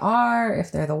where they are,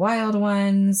 if they're the wild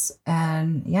ones,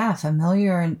 and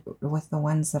familiar with the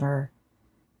ones that are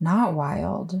not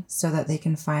wild so that they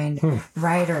can find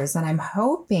riders. And I'm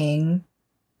hoping,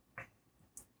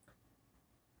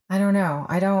 I don't know,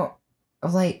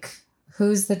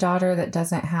 who's the daughter that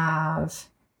doesn't have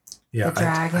the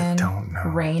dragon? I don't know.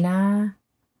 Rhaena?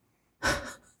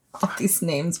 All these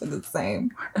names are the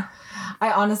same.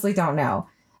 I honestly don't know.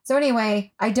 So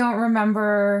anyway, I don't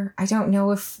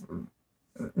know if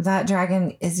that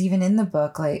dragon is even in the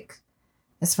book, like,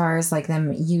 as far as, like,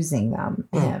 them using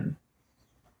him.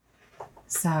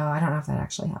 So I don't know if that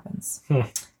actually happens.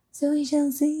 So we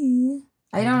shall see.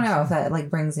 I don't know if that,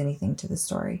 like, brings anything to the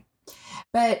story.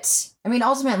 But, I mean,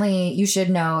 ultimately, you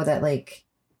should know that, like,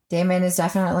 Daemon is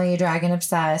definitely dragon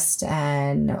obsessed,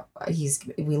 and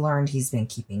we learned he's been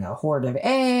keeping a hoard of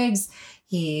eggs.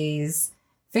 He's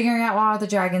figuring out what all the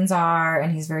dragons are,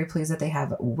 and he's very pleased that they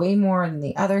have way more than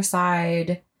the other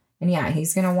side. And yeah,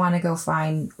 he's going to want to go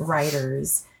find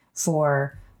riders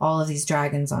for all of these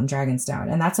dragons on Dragonstone.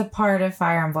 And that's a part of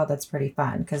Fire and Blood that's pretty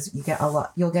fun, because you'll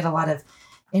get a lot of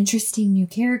interesting new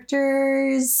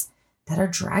characters that are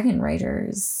dragon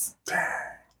riders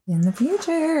in the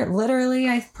future.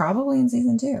 Literally, probably in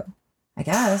season 2. I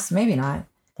guess. Maybe not.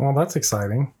 Well, that's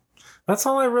exciting. That's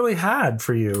all I really had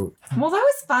for you. Well, that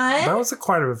was fun. That was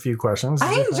quite a few questions.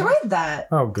 I enjoyed that.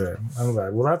 Oh, good. I'm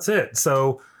glad. Well, that's it.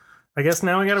 So I guess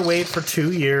now we got to wait for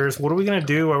 2 years. What are we going to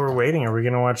do while we're waiting? Are we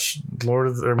going to watch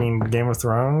Game of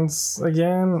Thrones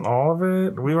again? All of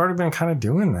it? We've already been kind of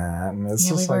doing that. And it's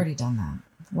just we've already done that.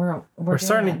 We're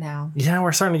starting doing that now. Yeah,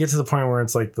 we're starting to get to the point where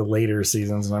it's like the later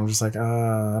seasons, and I'm just like,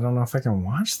 I don't know if I can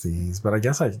watch these, but I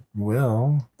guess I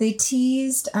will. They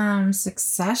teased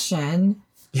Succession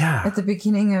at the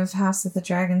beginning of House of the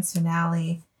Dragons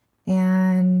finale,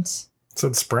 and so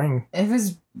it's spring. It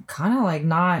was kind of like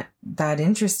not that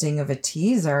interesting of a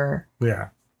teaser. Yeah.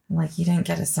 Like, you didn't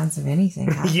get a sense of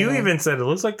anything. You even said it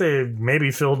looks like they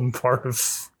maybe filmed part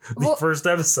of the first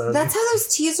episode. That's how those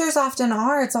teasers often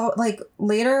are. It's all like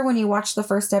later when you watch the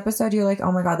first episode, you're like,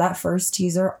 oh my God, that first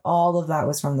teaser, all of that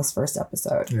was from this first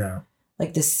episode. Yeah.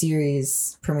 Like the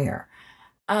series premiere.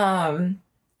 And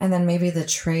then maybe the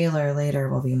trailer later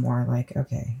will be more like,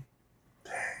 okay.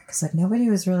 Because like nobody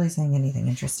was really saying anything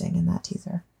interesting in that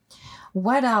teaser.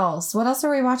 What else? What else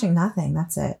are we watching? Nothing.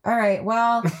 That's it. All right.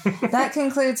 Well, that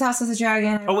concludes House of the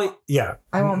Dragon. Oh, wait. Yeah.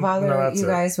 I won't bother you it.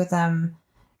 guys with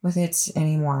it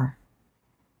anymore.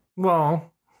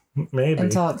 Well, maybe.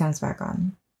 Until it comes back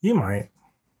on. You might.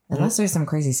 Unless there's some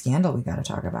crazy scandal we got to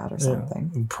talk about or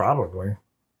something. Yeah, probably.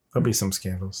 There'll be some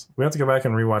scandals. We have to go back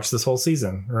and rewatch this whole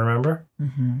season, remember?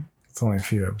 Mm-hmm. It's only a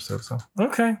few episodes, so.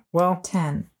 Okay, well.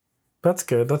 10. That's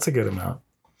good. That's a good amount.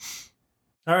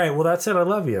 All right, well, that's it. I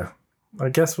love you. I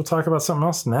guess we'll talk about something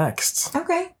else next.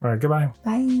 Okay. All right, goodbye.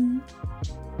 Bye.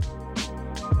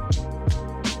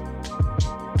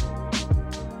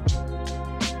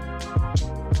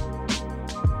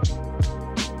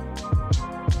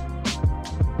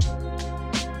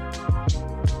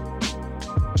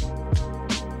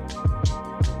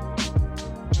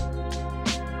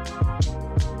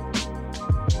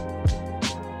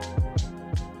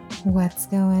 What's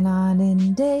going on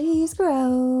in Dave's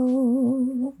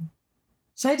Grove?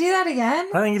 Should I do that again?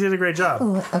 I think you did a great job.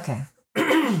 Ooh, okay.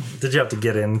 Did you have to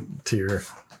get into your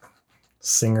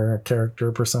singer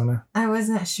character persona? I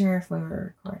wasn't sure if we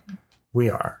were recording. We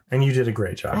are. And you did a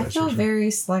great job. I feel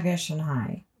very sluggish and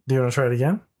high. Do you want to try it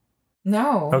again?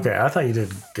 No. Okay, I thought you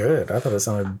did good. I thought it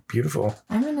sounded beautiful.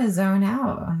 I'm going to zone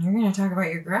out, and you're going to talk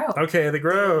about your grove. Okay, the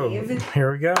grove. Dave.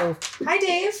 Here we go. Hi,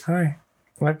 Dave. Hi.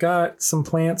 I've got some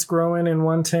plants growing in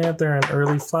one tent. They're in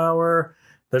early flower.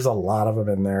 There's a lot of them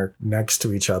in there next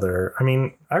to each other. I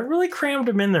mean, I really crammed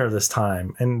them in there this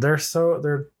time, and they're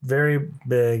very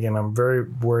big, and I'm very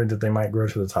worried that they might grow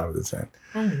to the top of the tent.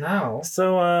 Oh no.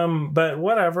 So, but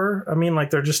whatever. I mean, like,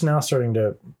 they're just now starting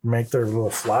to make their little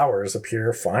flowers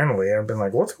appear. Finally, I've been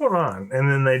like, what's going on?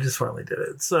 And then they just finally did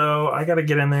it. So I got to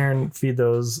get in there and feed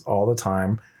those all the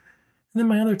time. And then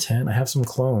my other tent, I have some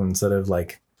clones that have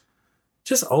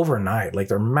just overnight,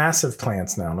 they're massive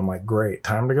plants now. And I'm like, great,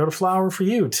 time to go to flower for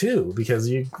you too, because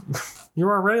you're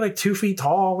already 2 feet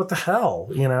tall. What the hell?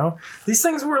 These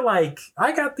things were I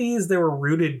got these, they were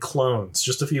rooted clones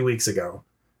just a few weeks ago.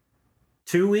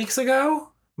 2 weeks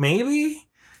ago, maybe.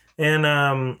 And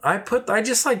I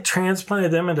just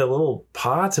transplanted them into little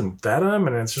pots and fed them.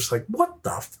 And it's just what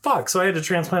the fuck? So I had to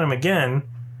transplant them again.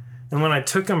 And when I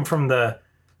took them from the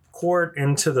quart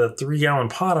into the 3-gallon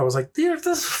pot, I was like, dude,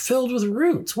 this is filled with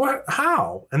roots. What?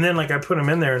 How? And then I put them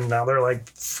in there, and now they're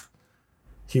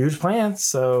huge plants.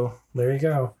 So there you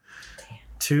go. Damn.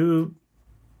 2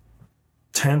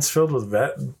 tents filled with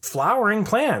flowering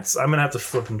plants. I'm gonna have to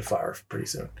flip them to flower pretty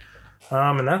soon.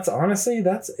 And that's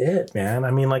it, man.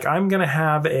 I mean, I'm gonna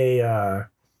have a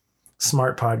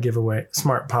smart pot giveaway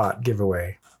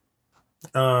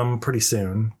pretty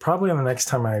soon, probably on the next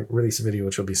time I release a video,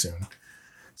 which will be soon.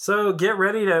 So get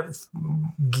ready to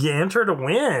enter to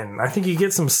win. I think you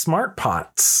get some smart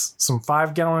pots, some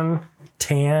 5-gallon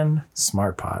tan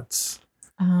smart pots.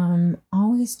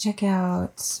 Always check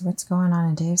out what's going on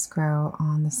in Dave's Grow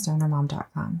on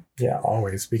thestonermom.com. Yeah,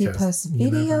 always, because he posts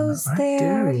videos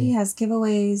there. He has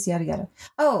giveaways, yada yada.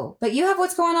 Oh, but you have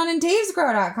what's going on in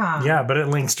davesgrow.com. Yeah, but it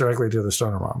links directly to the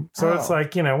Stoner Mom. So it's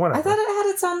whatever. I thought it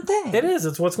had its own thing. It is.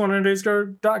 It's what's going on in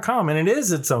davesgrow.com, and it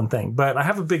is its own thing. But I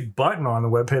have a big button on the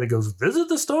webpage that goes, visit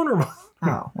the Stoner Mom.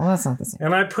 Oh, well, that's not the same.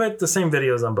 And I put the same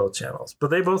videos on both channels,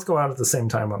 but they both go out at the same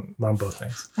time on both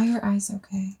things. Are your eyes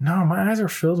okay? No, my eyes are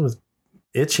filled with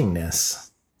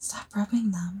itchingness. Stop rubbing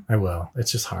them. I will.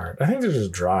 It's just hard. I think they're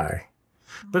just dry.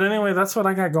 But anyway, that's what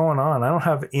I got going on. I don't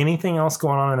have anything else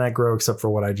going on in that grow except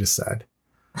for what I just said.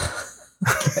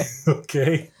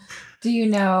 Okay. Do you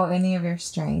know any of your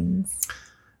strains?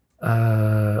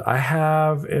 I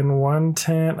have in one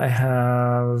tent, I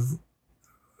have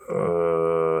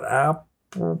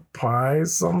apple pie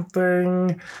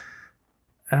something.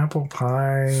 Apple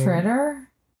pie. Fritter?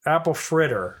 Apple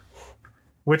fritter,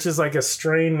 which is a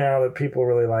strain now that people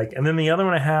really like. And then the other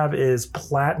one I have is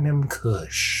Platinum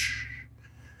Kush.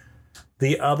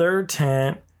 The other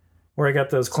tent where I got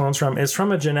those clones from is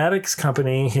from a genetics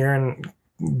company here in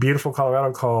beautiful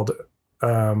Colorado called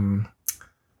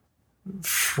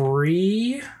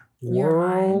Free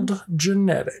World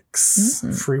Genetics.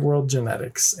 Mm-hmm. Free World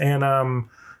Genetics. And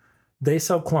they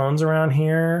sell clones around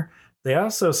here. They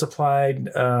also supplied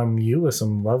you with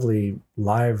some lovely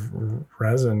live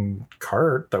resin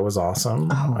cart that was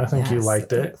awesome. Oh, I think you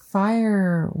liked it.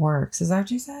 Fireworks. Is that what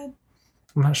you said?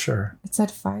 I'm not sure. It said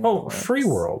fireworks. Oh, Free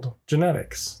World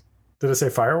Genetics. Did it say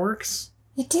fireworks?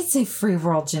 It did say Free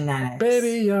World Genetics.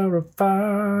 Baby, you're a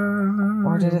fire.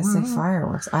 Or did it say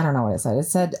fireworks? I don't know what it said. It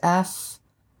said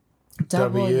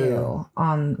FW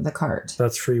on the cart.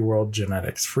 That's Free World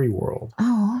Genetics. Free World.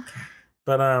 Oh, okay.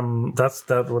 But that's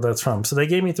what that's from. So they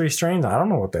gave me 3 strains. I don't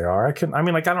know what they are. I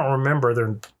don't remember.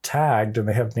 They're tagged and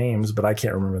they have names, but I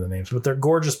can't remember the names. But they're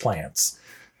gorgeous plants.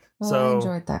 Well, so I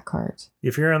enjoyed that card.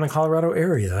 If you're in the Colorado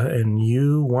area and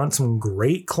you want some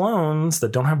great clones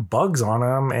that don't have bugs on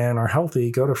them and are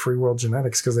healthy, go to Free World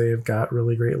Genetics because they've got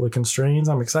really great looking strains.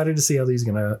 I'm excited to see how these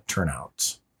are going to turn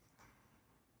out.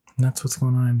 And that's what's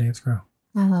going on in Dave's Grow.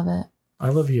 I love it. I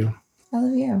love you. I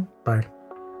love you. Bye.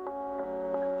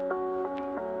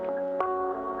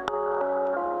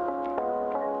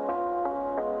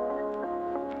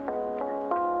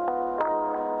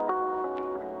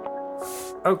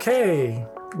 Okay,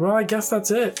 well, I guess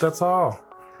that's it. That's all.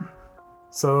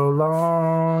 So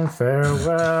long,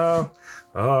 farewell,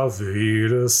 auf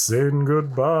Wiedersehen,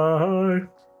 goodbye.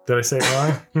 Did I say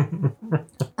it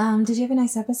wrong? Did you have a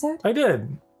nice episode? I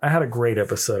did. I had a great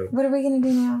episode. What are we going to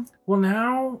do now? Well,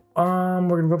 now we're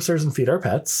going to go upstairs and feed our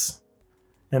pets.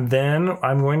 And then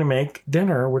I'm going to make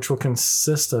dinner, which will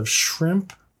consist of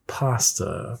shrimp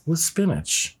pasta with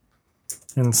spinach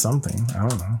and something. I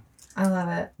don't know. I love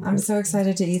it. I'm so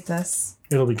excited to eat this.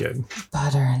 It'll be good.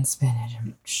 Butter and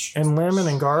spinach. And lemon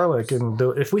and garlic. And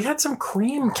if we had some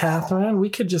cream, Catherine, we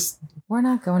could just... We're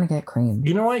not going to get cream.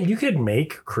 You know what? You could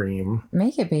make cream.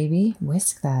 Make it, baby.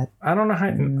 Whisk that. I don't know how...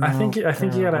 I think you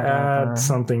got to add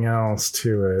something else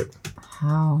to it.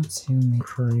 How to make...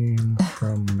 Cream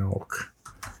from milk.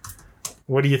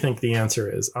 What do you think the answer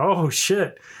is? Oh,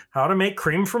 shit. How to make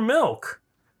cream from milk.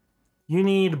 You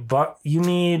need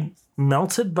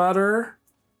melted butter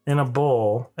in a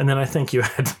bowl, and then I think you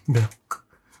add milk.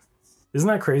 Isn't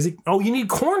that crazy? Oh, you need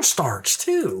cornstarch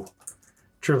too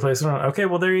to replace it. Okay,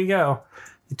 well, there you go.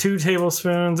 2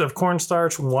 tablespoons of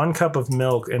cornstarch, 1 cup of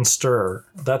milk, and stir.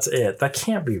 That's it. That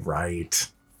can't be right.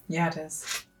 Yeah, it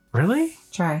is. Really?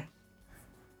 Try.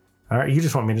 All right, you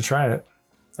just want me to try it.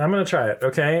 I'm going to try it,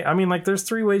 okay? I mean, there's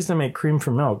 3 ways to make cream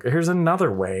from milk. Here's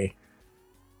another way.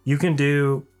 You can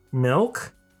do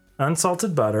milk,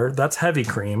 unsalted butter, that's heavy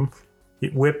cream.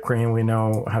 Whipped cream, we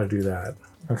know how to do that.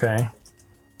 Okay.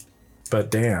 But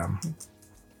damn.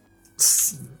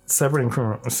 Separating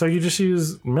from... So you just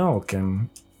use milk and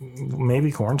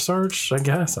maybe cornstarch, I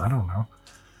guess. I don't know.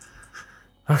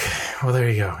 Okay, well, there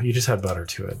you go. You just had butter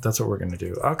to it. That's what we're going to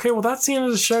do. Okay, well, that's the end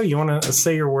of the show. You want to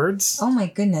say your words? Oh, my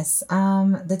goodness.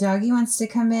 The doggy wants to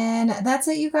come in. That's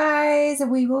it, you guys.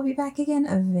 We will be back again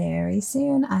very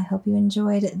soon. I hope you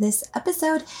enjoyed this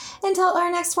episode. Until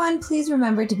our next one, please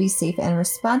remember to be safe and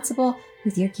responsible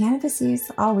with your cannabis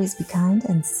use. Always be kind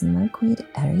and smoke weed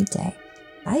every day.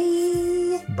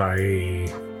 Bye.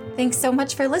 Bye. Thanks so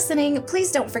much for listening.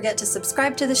 Please don't forget to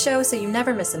subscribe to the show so you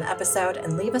never miss an episode,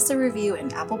 and leave us a review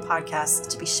in Apple Podcasts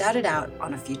to be shouted out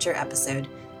on a future episode.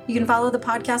 You can follow the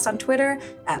podcast on Twitter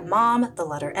at Mom, the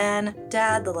letter N,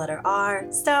 Dad, the letter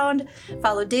R, Stoned.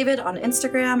 Follow David on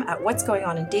Instagram at What's Going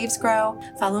On in Dave's Grow.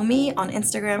 Follow me on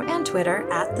Instagram and Twitter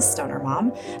at The Stoner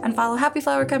Mom. And follow Happy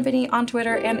Flower Company on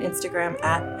Twitter and Instagram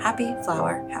at Happy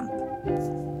Flower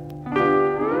Hemp.